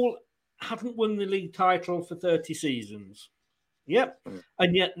 Liverpool haven't won the league title for 30 seasons. Yep.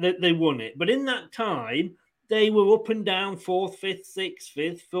 And yet they won it. But in that time, they were up and down, 4th, 5th, 6th,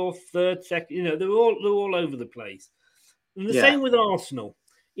 5th, 4th, 3rd, 2nd. You know, they're all over the place. And the same with Arsenal.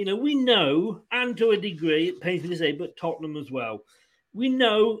 You know, we know, and to a degree, it pains me to say, but Tottenham as well. We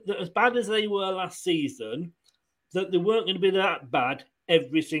know that as bad as they were last season, that they weren't going to be that bad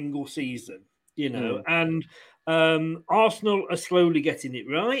every single season, you know. And Arsenal are slowly getting it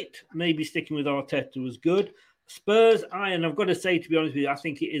right. Maybe sticking with Arteta was good. Spurs, and I've got to say, to be honest with you, I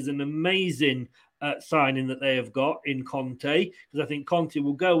think it is an amazing signing that they have got in Conte, because I think Conte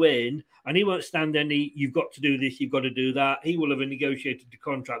will go in and he won't stand any, you've got to do this, you've got to do that. He will have negotiated a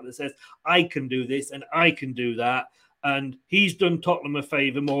contract that says, I can do this and I can do that. And he's done Tottenham a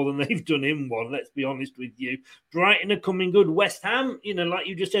favour more than they've done him one, let's be honest with you. Brighton are coming good. West Ham, you know, like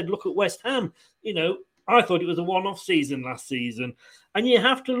you just said, look at West Ham. You know, I thought it was a one-off season last season. And you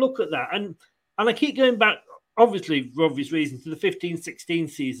have to look at that. And I keep going back, obviously, for obvious reasons, to the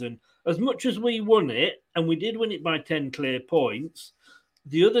 15-16 season. As much as we won it, and we did win it by 10 clear points,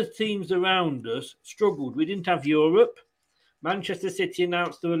 the other teams around us struggled. We didn't have Europe. Manchester City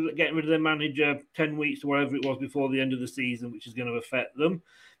announced they were getting rid of their manager 10 weeks or whatever it was before the end of the season, which is going to affect them.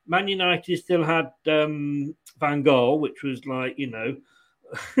 Man United still had Van Gaal, which was like, you know,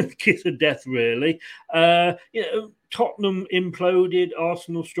 kiss of death, really. You know, Tottenham imploded,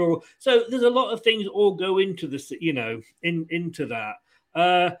 Arsenal struggled. So there's a lot of things all go into this, you know, into that.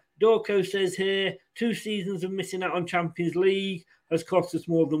 Dorco says here, 2 seasons of missing out on Champions League has cost us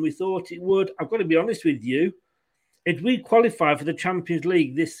more than we thought it would. I've got to be honest with you. If we qualify for the Champions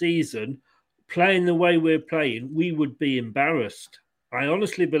League this season, playing the way we're playing, we would be embarrassed. I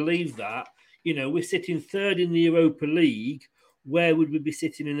honestly believe that. You know, we're sitting 3rd in the Europa League. Where would we be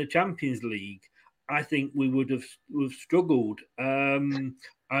sitting in the Champions League? I think we would have struggled. I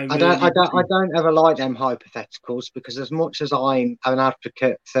don't ever like them hypotheticals, because as much as I'm an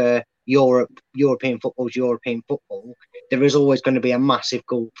advocate for European football, there is always going to be a massive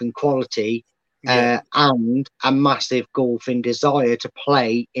gulf in quality and a massive gulf in desire to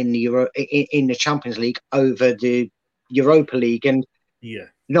play in the Champions League over the Europa League. And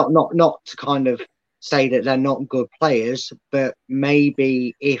not to kind of say that they're not good players, but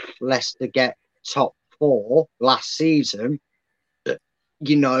maybe if Leicester get top 4 last season,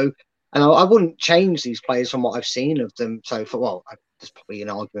 you know, and I wouldn't change these players from what I've seen of them so far. Well, there's probably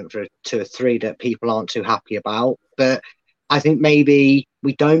an argument for 2 or 3 that people aren't too happy about, but I think maybe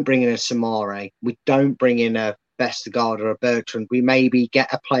we don't bring in a Samare, we don't bring in a Vestergaard or a Bertrand. We maybe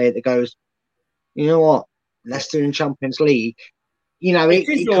get a player that goes, you know what, Leicester in Champions League. You know, it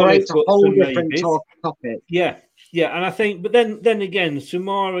creates a whole different topic. Yeah, and I think, but then again,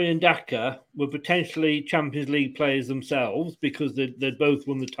 Sumari and Daka were potentially Champions League players themselves, because they'd both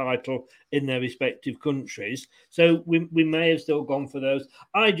won the title in their respective countries. So we may have still gone for those.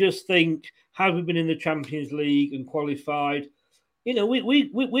 I just think, had we been in the Champions League and qualified, you know, we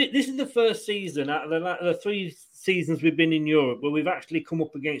this is the first season out of the 3 seasons we've been in Europe where we've actually come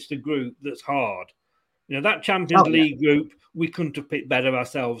up against a group that's hard. You know, that Champions League group, we couldn't have picked better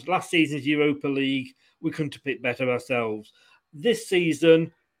ourselves. Last season's Europa League, we couldn't have picked better ourselves. This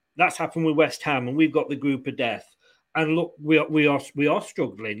season, that's happened with West Ham, and we've got the group of death. And look, we are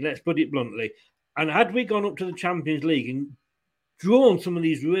struggling, let's put it bluntly. And had we gone up to the Champions League and drawn some of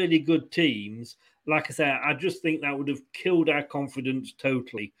these really good teams, like I say, I just think that would have killed our confidence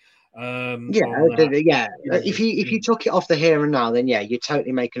totally. If you took it off the here and now, then you're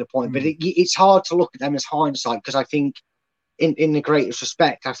totally making a point. But it's hard to look at them as hindsight, because I think, in the greatest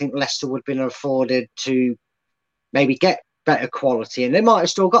respect, I think Leicester would have been afforded to maybe get better quality, and they might have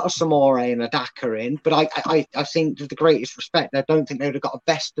still got a Samore and a Daka in. But I think, with the greatest respect, I don't think they would have got a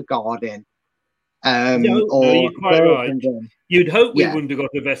Vestergaard in. You're quite right. You'd hope we wouldn't have got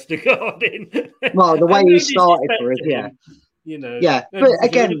a Vestergaard in. Well, the way he started for us, you know, but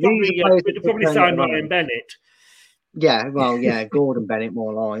again, we'd probably sign Ryan Bennett. Yeah, well, yeah, Gordon Bennett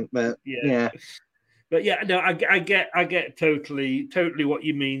more like, but yeah. But yeah, no, I get totally what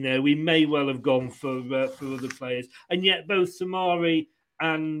you mean there. We may well have gone for other players, and yet both Samari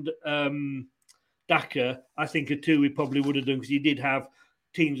and Daka, I think, are two we probably would have done, because you did have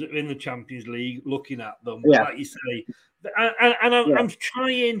teams that were in the Champions League looking at them, like you say. I'm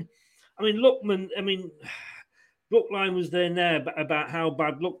trying. I mean, Lookman. I mean, Brookline was there about how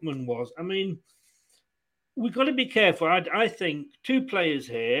bad Lookman was. I mean, we've got to be careful. I think two players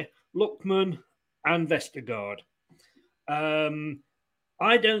here, Lookman and Vestergaard.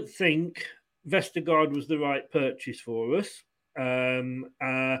 I don't think Vestergaard was the right purchase for us.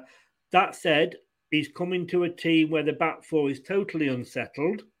 That said, he's coming to a team where the back four is totally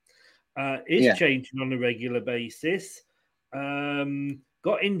unsettled, is changing on a regular basis,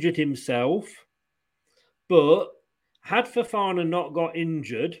 got injured himself, but had Fofana not got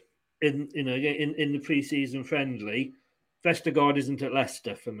injured in the pre-season friendly, Vestergaard isn't at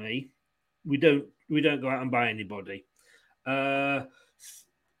Leicester for me. We don't go out and buy anybody. So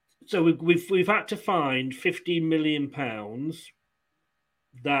we've had to find £15 million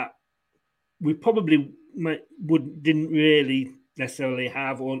that we probably didn't really necessarily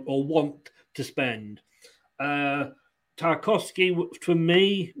have or want to spend. Tarkowski, for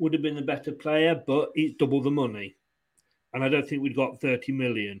me, would have been the better player, but he's double the money, and I don't think we'd got 30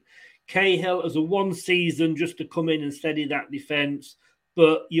 million. Cahill as a one season just to come in and steady that defence.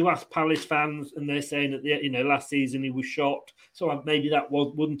 But you ask Palace fans, and they're saying that last season he was shot, so maybe that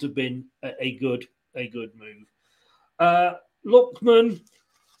wouldn't have been a good move. Lookman,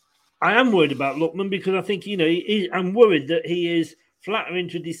 I am worried about Lookman because I think I'm worried that he is flattering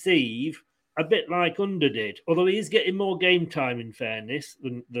to deceive, a bit like Under did. Although he is getting more game time, in fairness,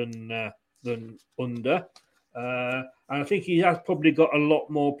 than Under, and I think he has probably got a lot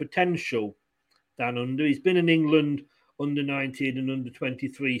more potential than Under. He's been in England under 19 and under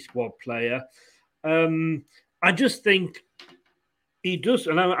 23 squad player. I just think he does,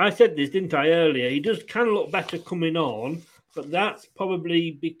 and I said this, didn't I, earlier, he does kind of look better coming on, but that's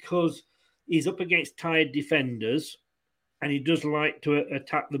probably because he's up against tired defenders and he does like to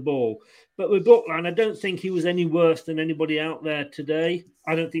attack the ball. But with Brookline, I don't think he was any worse than anybody out there today.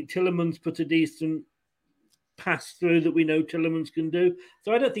 I don't think Tielemans put a decent pass through that we know Tielemans can do.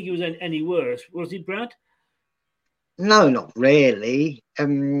 So I don't think he was any worse. Was he, Brad? No, not really.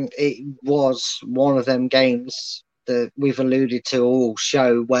 It was one of them games that we've alluded to all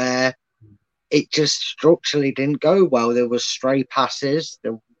show where it just structurally didn't go well. There was stray passes.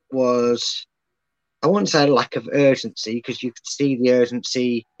 There was, I wouldn't say a lack of urgency, because you could see the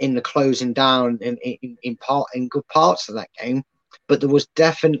urgency in the closing down in good parts of that game. But there was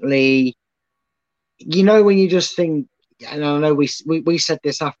definitely, when you just think, and I know we said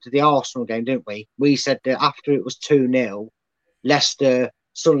this after the Arsenal game, didn't we? We said that after it was 2-0, Leicester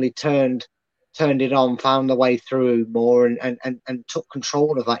suddenly turned it on, found the way through more and took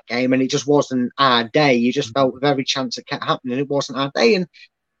control of that game. And it just wasn't our day. You just felt with every chance it kept happening, it wasn't our day. And,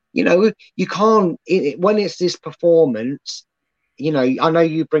 you can't, when it's this performance, I know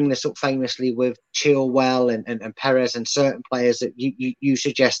you bring this up famously with Chilwell and Perez and certain players that you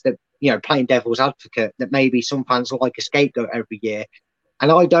suggest that, playing devil's advocate, that maybe some fans will like a scapegoat every year.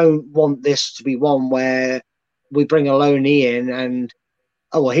 And I don't want this to be one where we bring a loanee in and,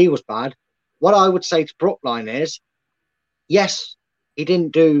 he was bad. What I would say to Brookline is, yes, he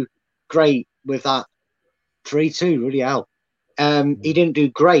didn't do great with that 3-2, really hell. He didn't do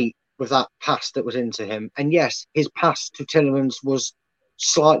great with that pass that was into him. And yes, his pass to Tielemans was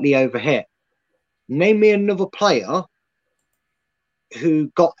slightly overhit. Name me another player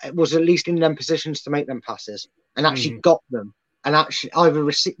who was at least in them positions to make them passes and actually got them, and actually either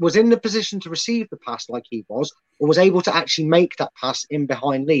was in the position to receive the pass like he was, or was able to actually make that pass in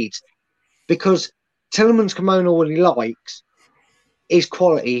behind leads. Because Tielemans can moan all he likes, his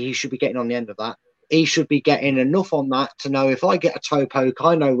quality, he should be getting on the end of that. He should be getting enough on that to know if I get a toe poke,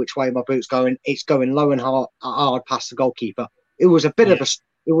 I know which way my boot's going. It's going low and hard past the goalkeeper. It was a bit of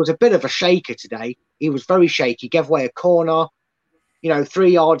a shaker today. He was very shaky. Gave away a corner,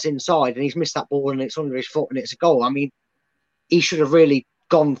 3 yards inside, and he's missed that ball and it's under his foot and it's a goal. I mean, he should have really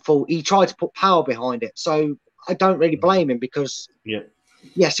gone full. He tried to put power behind it. So I don't really blame him because,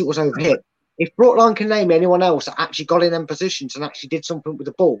 yes, it was overhit. If Brookline can name anyone else that actually got in them positions and actually did something with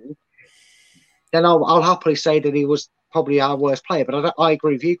the ball, then I'll happily say that he was probably our worst player. But I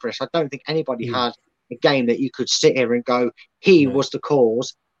agree with you, Chris. I don't think anybody had a game that you could sit here and go, he was the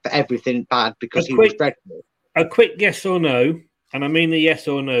cause for everything bad because he was dreadful. A quick yes or no, and I mean the yes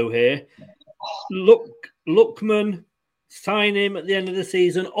or no here. Lookman sign him at the end of the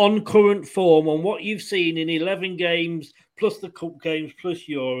seaon on current form, on what you've seen in 11 games, plus the Cup games, plus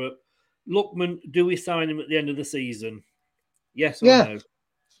Europe. Lookman, do we sign him at the end of the season? Yes or no?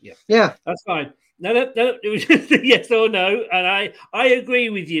 Yeah. That's fine. No, it was just a yes or no. And I agree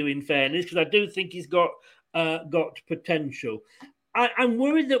with you, in fairness, because I do think he's got potential. I'm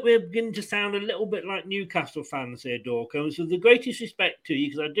worried that we're beginning to sound a little bit like Newcastle fans here, Dorco. So the greatest respect to you,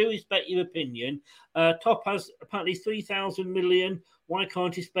 because I do respect your opinion. Top has apparently 3,000 million. Why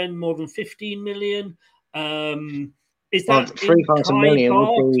can't he spend more than 15 million? Is that 3,000 million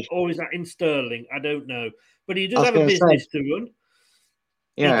would be... or is that in sterling? I don't know. But he does have a business to run.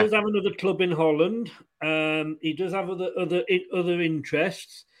 Yeah. He does have another club in Holland. He does have other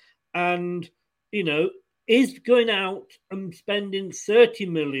interests. And, you know, is going out and spending 30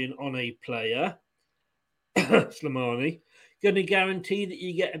 million on a player, Slimani, going to guarantee that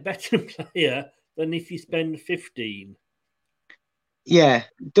you get a better player than if you spend 15? Yeah,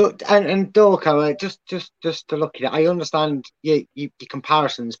 and Dorco, just to look at it, I understand your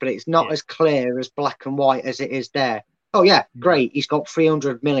comparisons, but it's not as clear as black and white as it is there. Oh yeah, great. He's got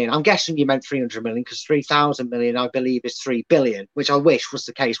 300 million. I'm guessing you meant 300 million because 3,000 million, I believe, is 3 billion, which I wish was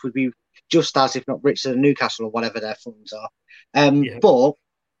the case. Would be just as, if not richer than Newcastle or whatever their funds are. But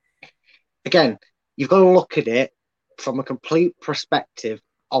again, you've got to look at it from a complete perspective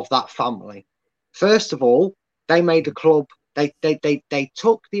of that family. First of all, they made the club. They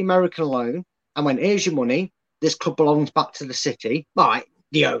took the American loan and went, here's your money. This club belongs back to the city. Right,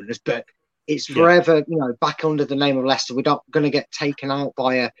 the owners, but it's forever, back under the name of Leicester. We're not going to get taken out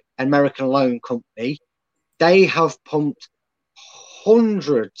by an American loan company. They have pumped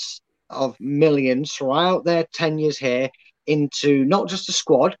hundreds of millions throughout their tenures here into not just the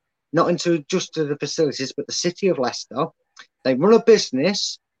squad, not into just the facilities, but the city of Leicester. They run a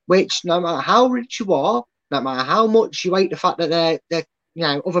business which, no matter how rich you are, no matter how much you hate the fact that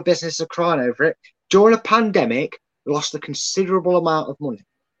they're other businesses are crying over it, during a pandemic, lost a considerable amount of money.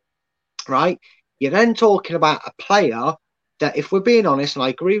 Right? You're then talking about a player that, if we're being honest, and I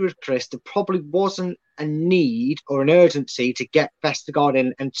agree with Chris, there probably wasn't a need or an urgency to get Vestergaard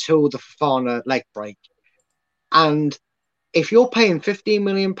in until the Fofana leg break. And if you're paying £15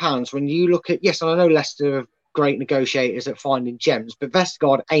 million, when you look at, yes, and I know Leicester are great negotiators at finding gems, but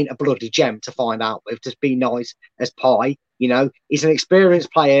Vestergaard ain't a bloody gem to find out with. Just be nice as pie. He's an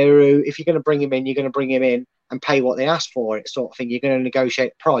experienced player who, if you're going to bring him in, you're going to bring him in and pay what they ask for it, sort of thing. You're going to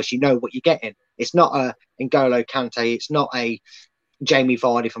negotiate the price. You know what you're getting. It's not a N'Golo Kante. It's not a Jamie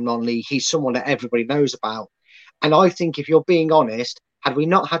Vardy from non-league. He's someone that everybody knows about. And I think, if you're being honest, had we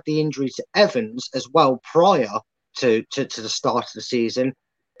not had the injury to Evans as well prior to the start of the season,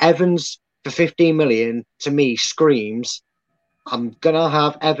 Evans for 15 million to me screams, I'm going to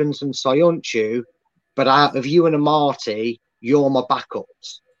have Evans and Soyuncu, but out of you and Amartey, you're my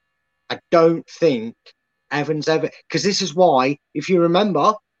backups. I don't think Evans ever, because this is why, if you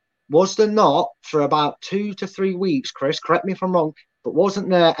remember, was there not for about 2 to 3 weeks, Chris, correct me if I'm wrong, but wasn't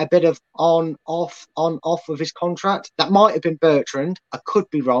there a bit of on off of his contract? That might have been Bertrand. I could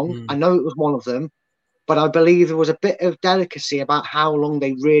be wrong. I know it was one of them, but I believe there was a bit of delicacy about how long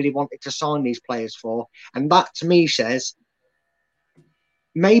they really wanted to sign these players for. And that, to me, says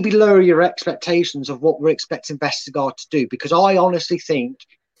maybe lower your expectations of what we're expecting Vestergaard to do, because I honestly think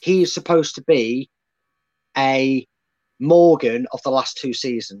he is supposed to be a Morgan of the last 2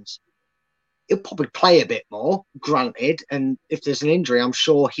 seasons. He'll probably play a bit more, granted, and if there's an injury, I'm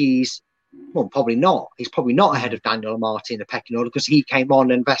sure probably not. He's probably not ahead of Daniel Amartey in the pecking order because he came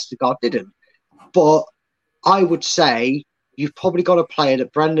on and Vestergaard didn't. But I would say you've probably got a player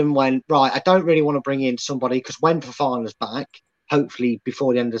that Brendan went, right, I don't really want to bring in somebody, because when Fofana's back, hopefully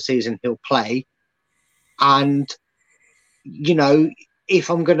before the end of the season, he'll play. And, if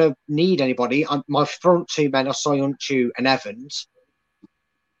I'm going to need anybody, my front 2 men are Soyuncu and Evans.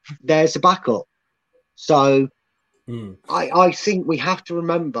 There's a backup. So I think we have to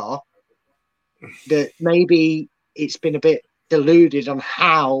remember that maybe it's been a bit deluded on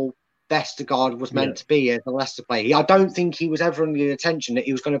how Vestergaard was meant to be as a Leicester player. I don't think he was ever under the attention that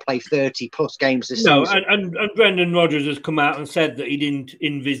he was going to play 30 plus games this season. No, and Brendan Rodgers has come out and said that he didn't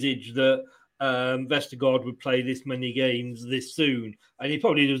envisage that Vestergaard would play this many games this soon. And he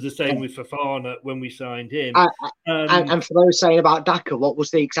probably does the same with Fofana when we signed him. And for those saying about Daka, what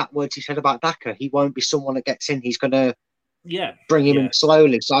was the exact words he said about Daka? He won't be someone that gets in. He's going to bring him in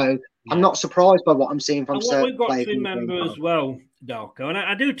slowly. So I'm not surprised by what I'm seeing from certain players. We've got to remember as well, Darko, and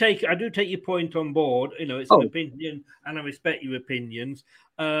I do take your point on board. It's an opinion, and I respect your opinions.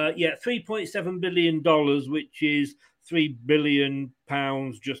 $3.7 billion, which is £3 billion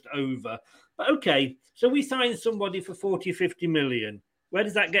just over. Okay, so we sign somebody for 40, 50 million. Where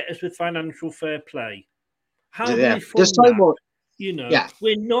does that get us with financial fair play? How do we fund that?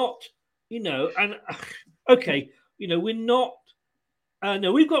 We're not, and okay, we're not.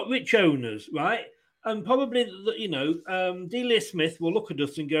 No, we've got rich owners, right? And probably, Delia Smith will look at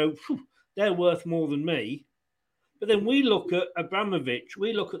us and go, they're worth more than me. But then we look at Abramovich,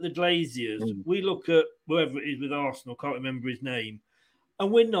 we look at the Glaziers, we look at whoever it is with Arsenal, can't remember his name.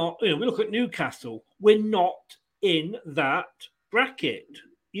 And we're not, we look at Newcastle, we're not in that bracket.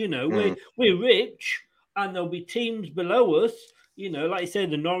 We're rich, and there'll be teams below us, like you said,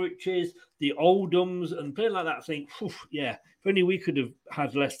 the Norwiches, the Oldhams, and players like that think, if only we could have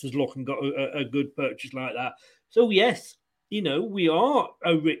had Leicester's luck and got a good purchase like that. So, yes, we are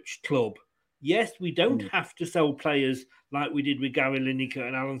a rich club. Yes, we don't have to sell players like we did with Gary Lineker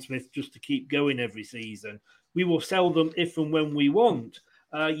and Alan Smith just to keep going every season. We will sell them if and when we want.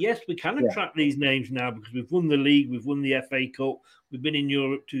 Yes, we can attract these names now because we've won the league, we've won the FA Cup, we've been in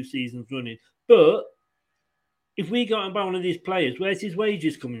Europe 2 seasons running. But if we got and buy one of these players, where's his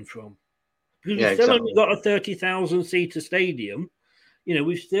wages coming from? Because we've still only got a 30,000-seater stadium.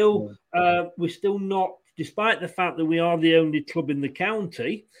 We're still not, despite the fact that we are the only club in the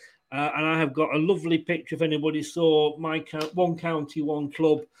county. And I have got a lovely picture, if anybody saw my One County, One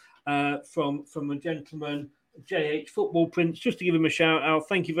Club from a gentleman, JH Football Prince, just to give him a shout out.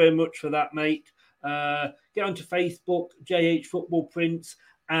 Thank you very much for that, mate. Get onto Facebook, JH Football Prince,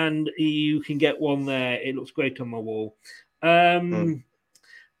 and you can get one there. It looks great on my wall.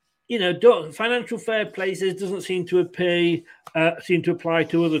 Financial fair play doesn't seem to apply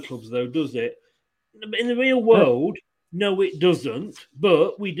to other clubs, though, does it? In the real world, no, it doesn't.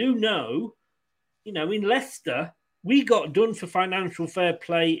 But we do know, in Leicester, we got done for financial fair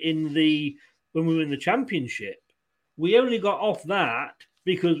play when we were in the Championship. We only got off that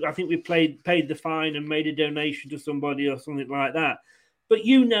because I think we paid the fine and made a donation to somebody or something like that. But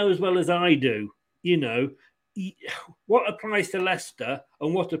as well as I do, what applies to Leicester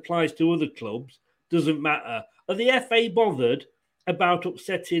and what applies to other clubs doesn't matter. Are the FA bothered about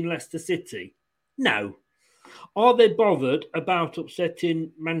upsetting Leicester City? No. Are they bothered about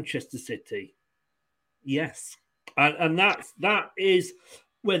upsetting Manchester City? Yes. And that is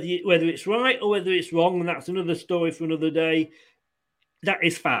whether it's right or whether it's wrong, and that's another story for another day. That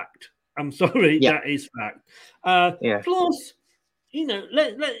is fact. I'm sorry, that is fact. Plus, we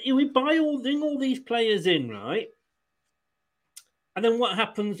bring all these players in, right? And then what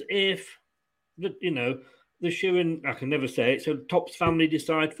happens if the Sheeran, I can never say it, so Top's family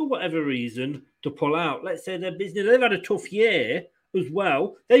decide for whatever reason to pull out? Let's say their business, they've had a tough year as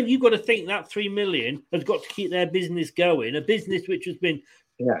well. You've got to think that 3 million has got to keep their business going, a business which has been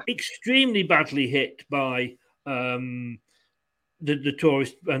extremely badly hit by the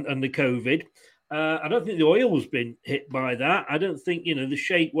tourist and the COVID. I don't think the oil's been hit by that. I don't think, the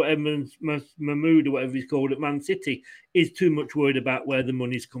Sheikh, whatever, Mahmood or whatever he's called at Man City, is too much worried about where the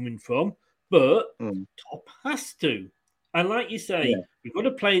money's coming from. But Top has to. And like you say, we've got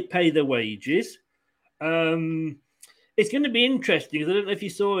to pay their wages. It's going to be interesting, because I don't know if you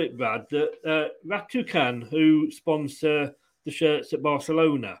saw it, Brad, that Ratukan, who sponsor the shirts at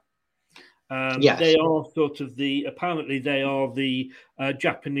Barcelona, they are apparently they are the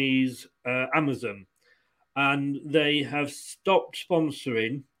Japanese Amazon, and they have stopped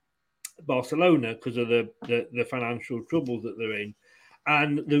sponsoring Barcelona because of the financial troubles that they're in.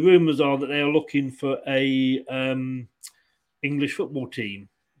 And the rumours are that they are looking for a English football team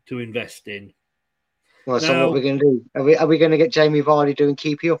to invest in. Well, so what are we going to do? Are we going to get Jamie Vardy doing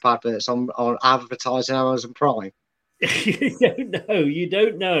Keep You Up adverts on advertising Amazon Prime? You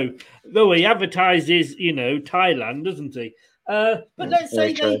don't know. Well, he advertises, Thailand, doesn't he? But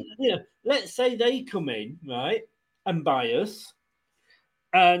let's say they come in, right, and buy us,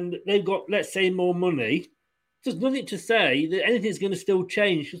 and they've got, let's say, more money. There's nothing to say that anything's going to still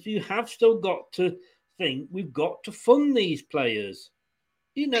change, because you have still got to think we've got to fund these players.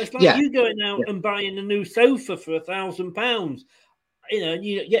 It's like you going out and buying a new sofa for £1,000. And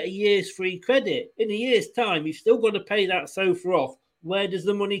you get a year's free credit. In a year's time, you've still got to pay that sofa off. Where does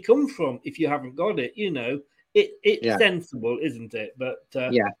the money come from if you haven't got it? It's sensible, isn't it? But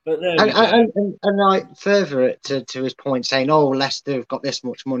and I further it to his point, saying, "Oh, Leicester have got this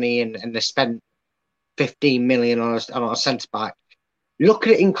much money and they spent 15 million on a centre back." Look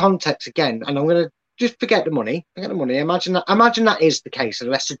at it in context again, and I'm going to just forget the money. Imagine that is the case, and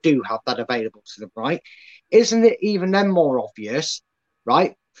Leicester do have that available to them, right? Isn't it even then more obvious,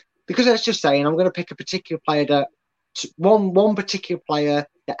 right? Because let's just say, and I'm going to pick a particular player that one particular player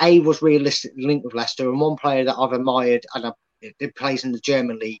that was realistically linked with Leicester, and one player that I've admired and it plays in the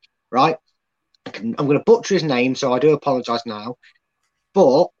German league, right? I'm going to butcher his name, so I do apologise now.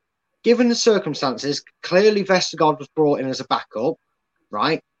 But given the circumstances, clearly Vestergaard was brought in as a backup,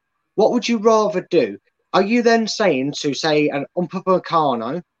 right? What would you rather do? Are you then saying to, say, an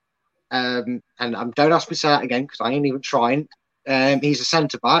Upamecano, and don't ask me to say that again because I ain't even trying, he's a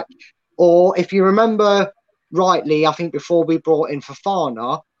centre-back, or if you remember rightly, I think before we brought in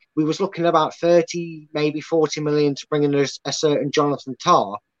Fofana, we was looking at about 30, maybe 40 million to bring in a certain Jonathan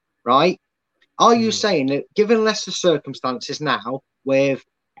Tah, right? Are you saying that given Leicester's circumstances now with,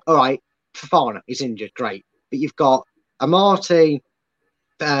 all right, Fofana is injured, great, but you've got Amati,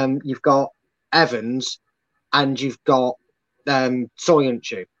 you've got Evans, and you've got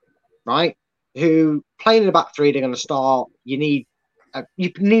Soyuncu, right? Who playing in the back three, they're going to start. You need at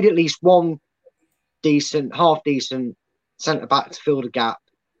least one decent, half decent centre back to fill the gap.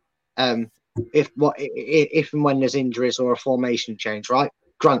 If and when there's injuries or a formation change, right?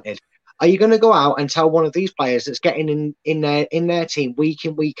 Granted, are you going to go out and tell one of these players that's getting in their team week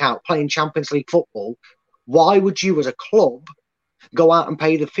in, week out, playing Champions League football? Why would you, as a club, go out and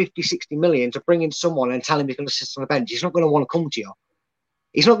pay the 50, 60 million to bring in someone and tell him he's going to sit on the bench? He's not going to want to come to you.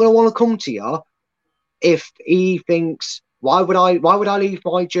 He's not going to want to come to you if he thinks, why would I leave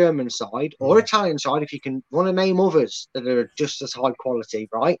my German side or Italian side, if you can want to name others that are just as high quality,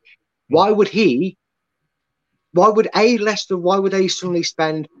 right? Why would they suddenly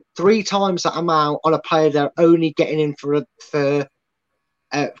spend 3 times that amount on a player they're only getting in for a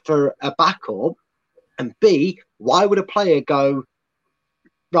backup? And B, why would a player go,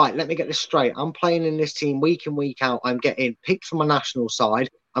 right, let me get this straight. I'm playing in this team week in, week out. I'm getting picked from my national side.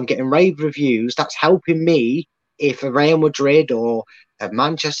 I'm getting rave reviews. That's helping me if a Real Madrid or a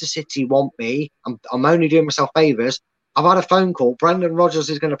Manchester City want me. I'm only doing myself favours. I've had a phone call. Brendan Rodgers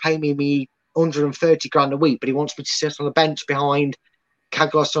is going to pay me 130 grand a week, but he wants me to sit on the bench behind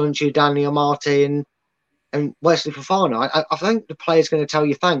Kagos Soyuncu, Dani Amati and Wesley Fofana. I think the player's going to tell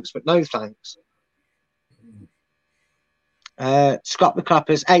you thanks, but no thanks. Scott the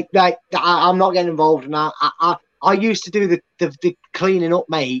Clappers. Hey, I'm not getting involved in that. I used to do the cleaning up,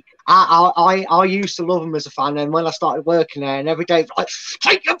 mate. I used to love them as a fan, and when I started working there, and every day, like,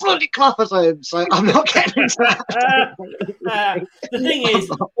 take your bloody clappers home. So I'm not getting into that. The thing is,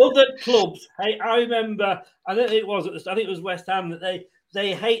 other clubs. Hey, I remember. I think it was West Ham that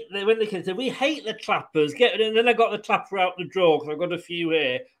they hate. When they said, we hate the clappers. Get it, and then I got the clapper out the drawer because I've got a few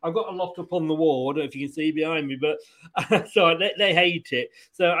here. I've got a lot up on the wall. I don't know if you can see behind me, but so they hate it.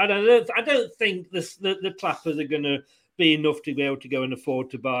 So I don't think the clappers are going to be enough to be able to go and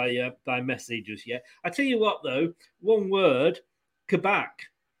afford to buy messages yet. I tell you what, though, one word: Kabak.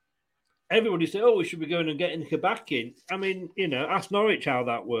 Everybody said, "Oh, we should be going and getting Kabak in." I mean, ask Norwich how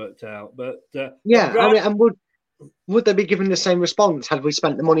that worked out, but yeah, I mean, and would they be given the same response had we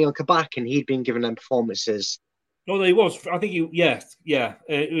spent the money on Kabak and he'd been given them performances? Well, he was. I think yes.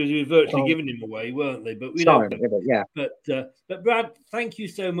 It was virtually giving him away, weren't they? But we don't. Yeah. But Brad, thank you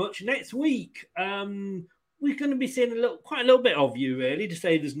so much. Next week, we're going to be seeing quite a little bit of you, really, to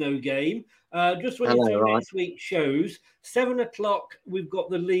say there's no game. Just when you do next week's shows, 7:00, we've got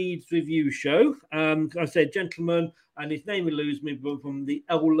the Leeds review show. I said, gentleman, and his name eludes me, but from the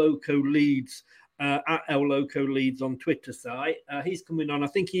El Loco Leeds. At El Loco Leeds on Twitter site. He's coming on. I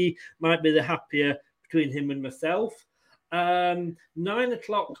think he might be the happier between him and myself.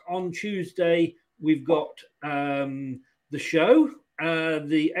 9:00 on Tuesday, we've got the show,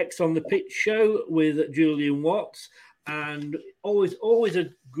 the X on the Pitch show with Julian Watts, and always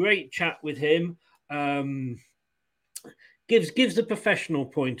a great chat with him. Gives the professional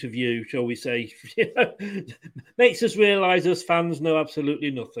point of view, shall we say. Makes us realise as fans know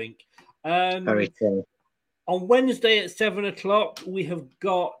absolutely nothing. Very true. On Wednesday at 7:00, we have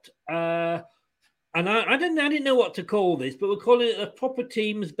got, and I didn't know what to call this, but we're calling it a proper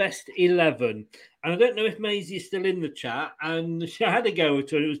team's best 11. And I don't know if Maisie is still in the chat, and she had a go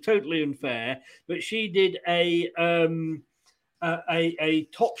at it. It was totally unfair, but she did a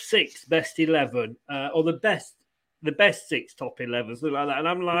top 6 best 11, or the best 6 top 11, something like that. And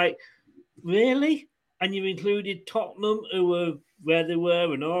I'm like, really? And you included Tottenham, who were where they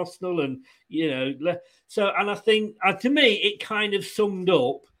were, and Arsenal, and so. And I think, to me, it kind of summed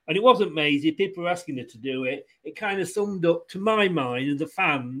up. And it wasn't Maisie; people were asking her to do it. It kind of summed up, to my mind, the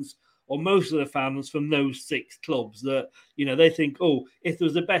fans, or most of the fans from those 6 clubs, that they think, oh, if there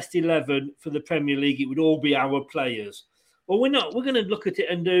was the best 11 for the Premier League, it would all be our players. Well, we're not. We're going to look at it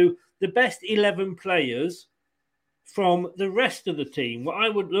and do the best 11 players from the rest of the team. What I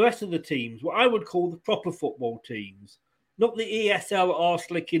would call the proper football teams, not the ESL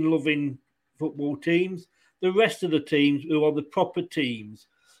arse-licking loving football teams. The rest of the teams who are the proper teams.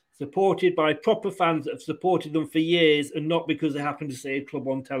 supported by proper fans that have supported them for years and not because they happen to see a club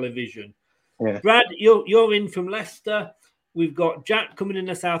on television. Yeah. Brad, you're in from Leicester. We've got Jack coming in,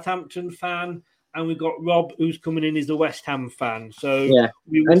 a Southampton fan, and we've got Rob, who's coming in, is a West Ham fan. So yeah,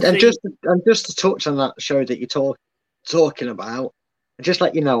 and just to touch on that show that you're talking about, just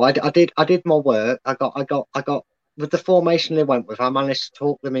let you know, I did my work. I got with the formation they went with. I managed to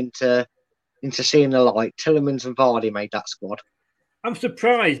talk them into seeing the light. Tielemans and Vardy made that squad. I'm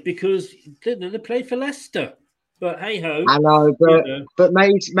surprised because they played for Leicester. But hey ho, I know, but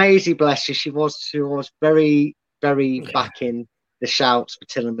Maisie, bless you, she was very, very backing the shouts for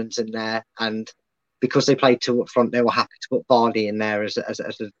Tielemans in there, and because they played two up front, they were happy to put Vardy in there as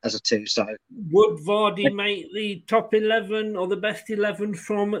a two. So would Vardy make the top 11 or the best 11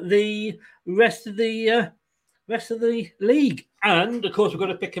 from the rest of the league? And of course, we've got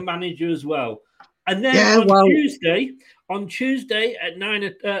to pick a manager as well. And then on Tuesday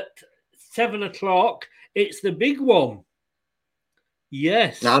at 7 o'clock. It's the big one.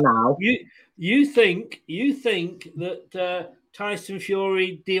 Yes. No. You think that Tyson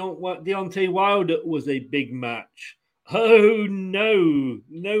Fury, Deontay Wilder was a big match? Oh no,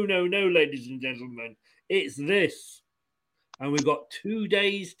 ladies and gentlemen, it's this, and we've got 2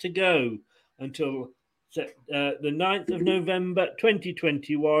 days to go until the 9th of November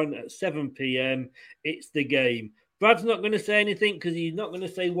 2021 at 7 p.m. It's the game. Brad's not going to say anything because he's not going to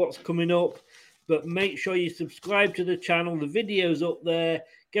say what's coming up. But make sure you subscribe to the channel. The video's up there.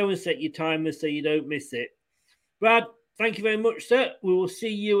 Go and set your timer so you don't miss it. Brad, thank you very much, sir. We will see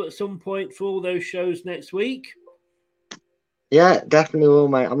you at some point for all those shows next week. Yeah, definitely will,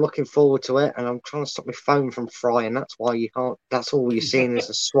 mate. I'm looking forward to it, and I'm trying to stop my phone from frying. That's why you can't. That's all you're seeing is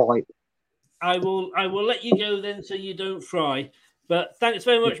a swipe. I will let you go then, so you don't fry. But thanks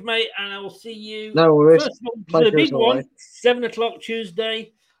very much, mate, and I will see you. No worries. First of all, the big one, 7 o'clock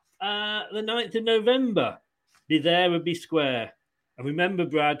Tuesday. The 9th of November. Be there or be square. And remember,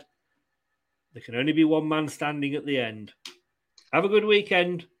 Brad, there can only be one man standing at the end. Have a good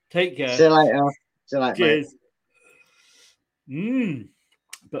weekend. Take care. See you later. Cheers.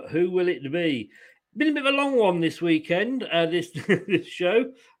 But who will it be? Been a bit of a long one this weekend, this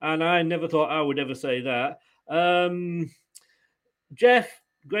show, and I never thought I would ever say that. Jeff,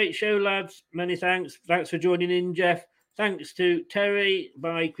 great show, lads. Many thanks. Thanks for joining in, Jeff. Thanks to Terry,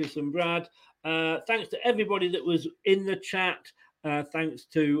 by Chris and Brad. Thanks to everybody that was in the chat. Thanks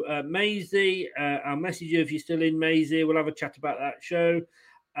to Maisie. I'll message you if you're still in, Maisie. We'll have a chat about that show.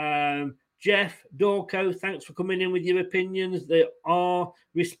 Jeff, Dorco, thanks for coming in with your opinions. They are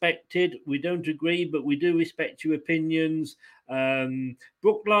respected. We don't agree, but we do respect your opinions.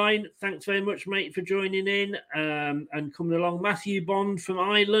 Brookline, thanks very much, mate, for joining in and coming along. Matthew Bond from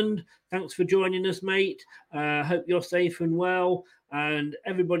Ireland, thanks for joining us, mate. Hope you're safe and well. And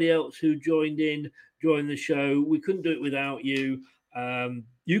everybody else who joined the show, we couldn't do it without you.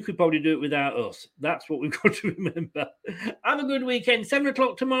 You could probably do it without us. That's what we've got to remember. Have a good weekend. 7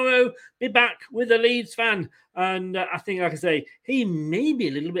 o'clock tomorrow. Be back with a Leeds fan. And I think, like I say, he may be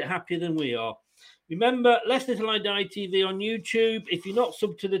a little bit happier than we are. Remember, Leicester Till I Die TV on YouTube. If you're not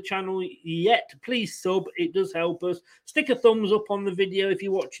subbed to the channel yet, please sub. It does help us. Stick a thumbs up on the video if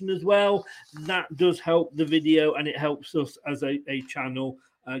you're watching as well. That does help the video and it helps us as a channel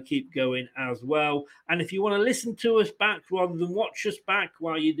keep going as well. And if you want to listen to us back rather than watch us back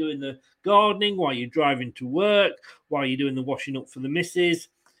while you're doing the gardening, while you're driving to work, while you're doing the washing up for the missus,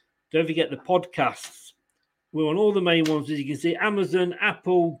 don't forget the podcasts. We're on all the main ones, as you can see: Amazon,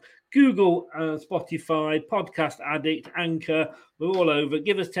 Apple, Google, Spotify, Podcast Addict, Anchor. We're all over.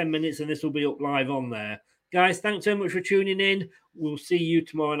 Give us 10 minutes and this will be up live on there. Guys, thanks so much for tuning in. We'll see you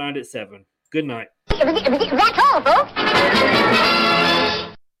tomorrow night at 7. Good night. That's all, folks.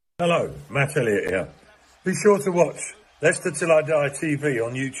 Hello, Matt Elliott here. Be sure to watch Leicester Till I Die TV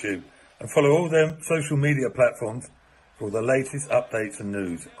on YouTube and follow all them social media platforms for the latest updates and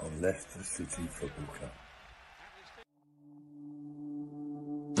news on Leicester City Football Club.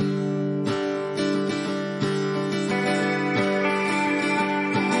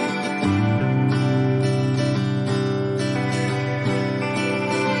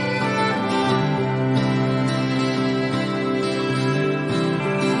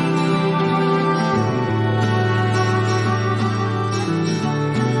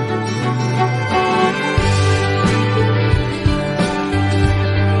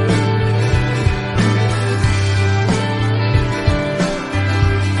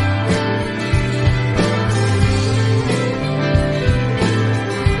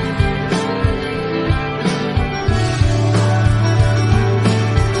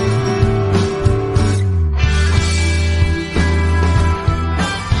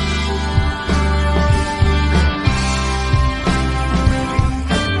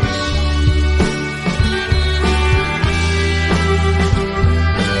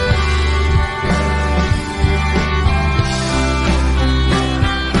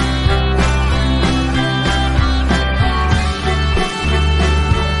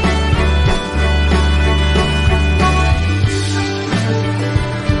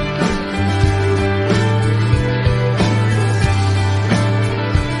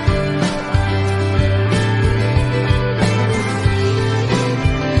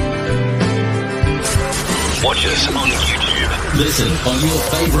 Watch us on YouTube. Listen on your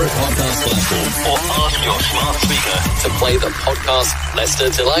favourite podcast platform. Or ask your smart speaker to play the podcast Leicester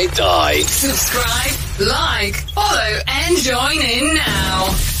Till I Die. Subscribe, like, follow, and join in now.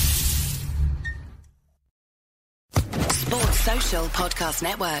 Sports Social Podcast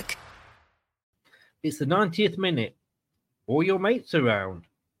Network. It's the 90th minute. All your mates around.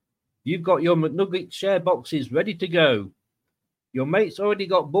 You've got your McNugget share boxes ready to go. Your mates already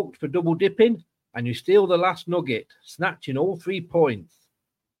got booked for double dipping, and you steal the last nugget, snatching all 3 points.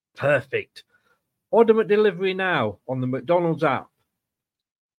 Perfect. Order McDelivery now on the McDonald's app.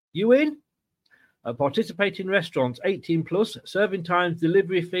 You in? At participating restaurants, 18 plus, serving times,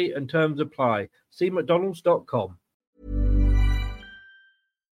 delivery fee and terms apply. See mcdonalds.com.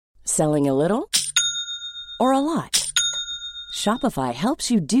 Selling a little or a lot? Shopify helps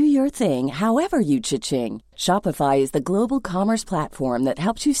you do your thing however you cha-ching. Shopify is the global commerce platform that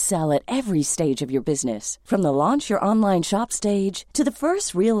helps you sell at every stage of your business. From the launch your online shop stage to the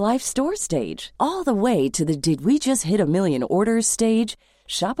first real-life store stage, all the way to the did we just hit a million orders stage.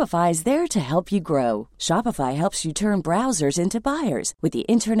 Shopify is there to help you grow. Shopify helps you turn browsers into buyers with the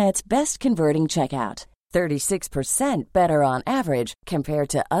internet's best converting checkout. 36% better on average compared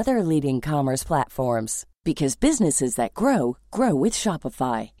to other leading commerce platforms. Because businesses that grow, grow with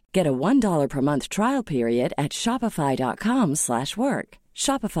Shopify. Get a $1 per month trial period at shopify.com/work.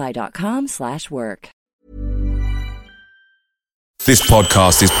 Shopify.com/work. This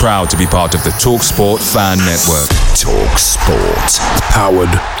podcast is proud to be part of the TalkSport Fan Network. TalkSport.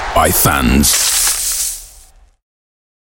 Powered by fans.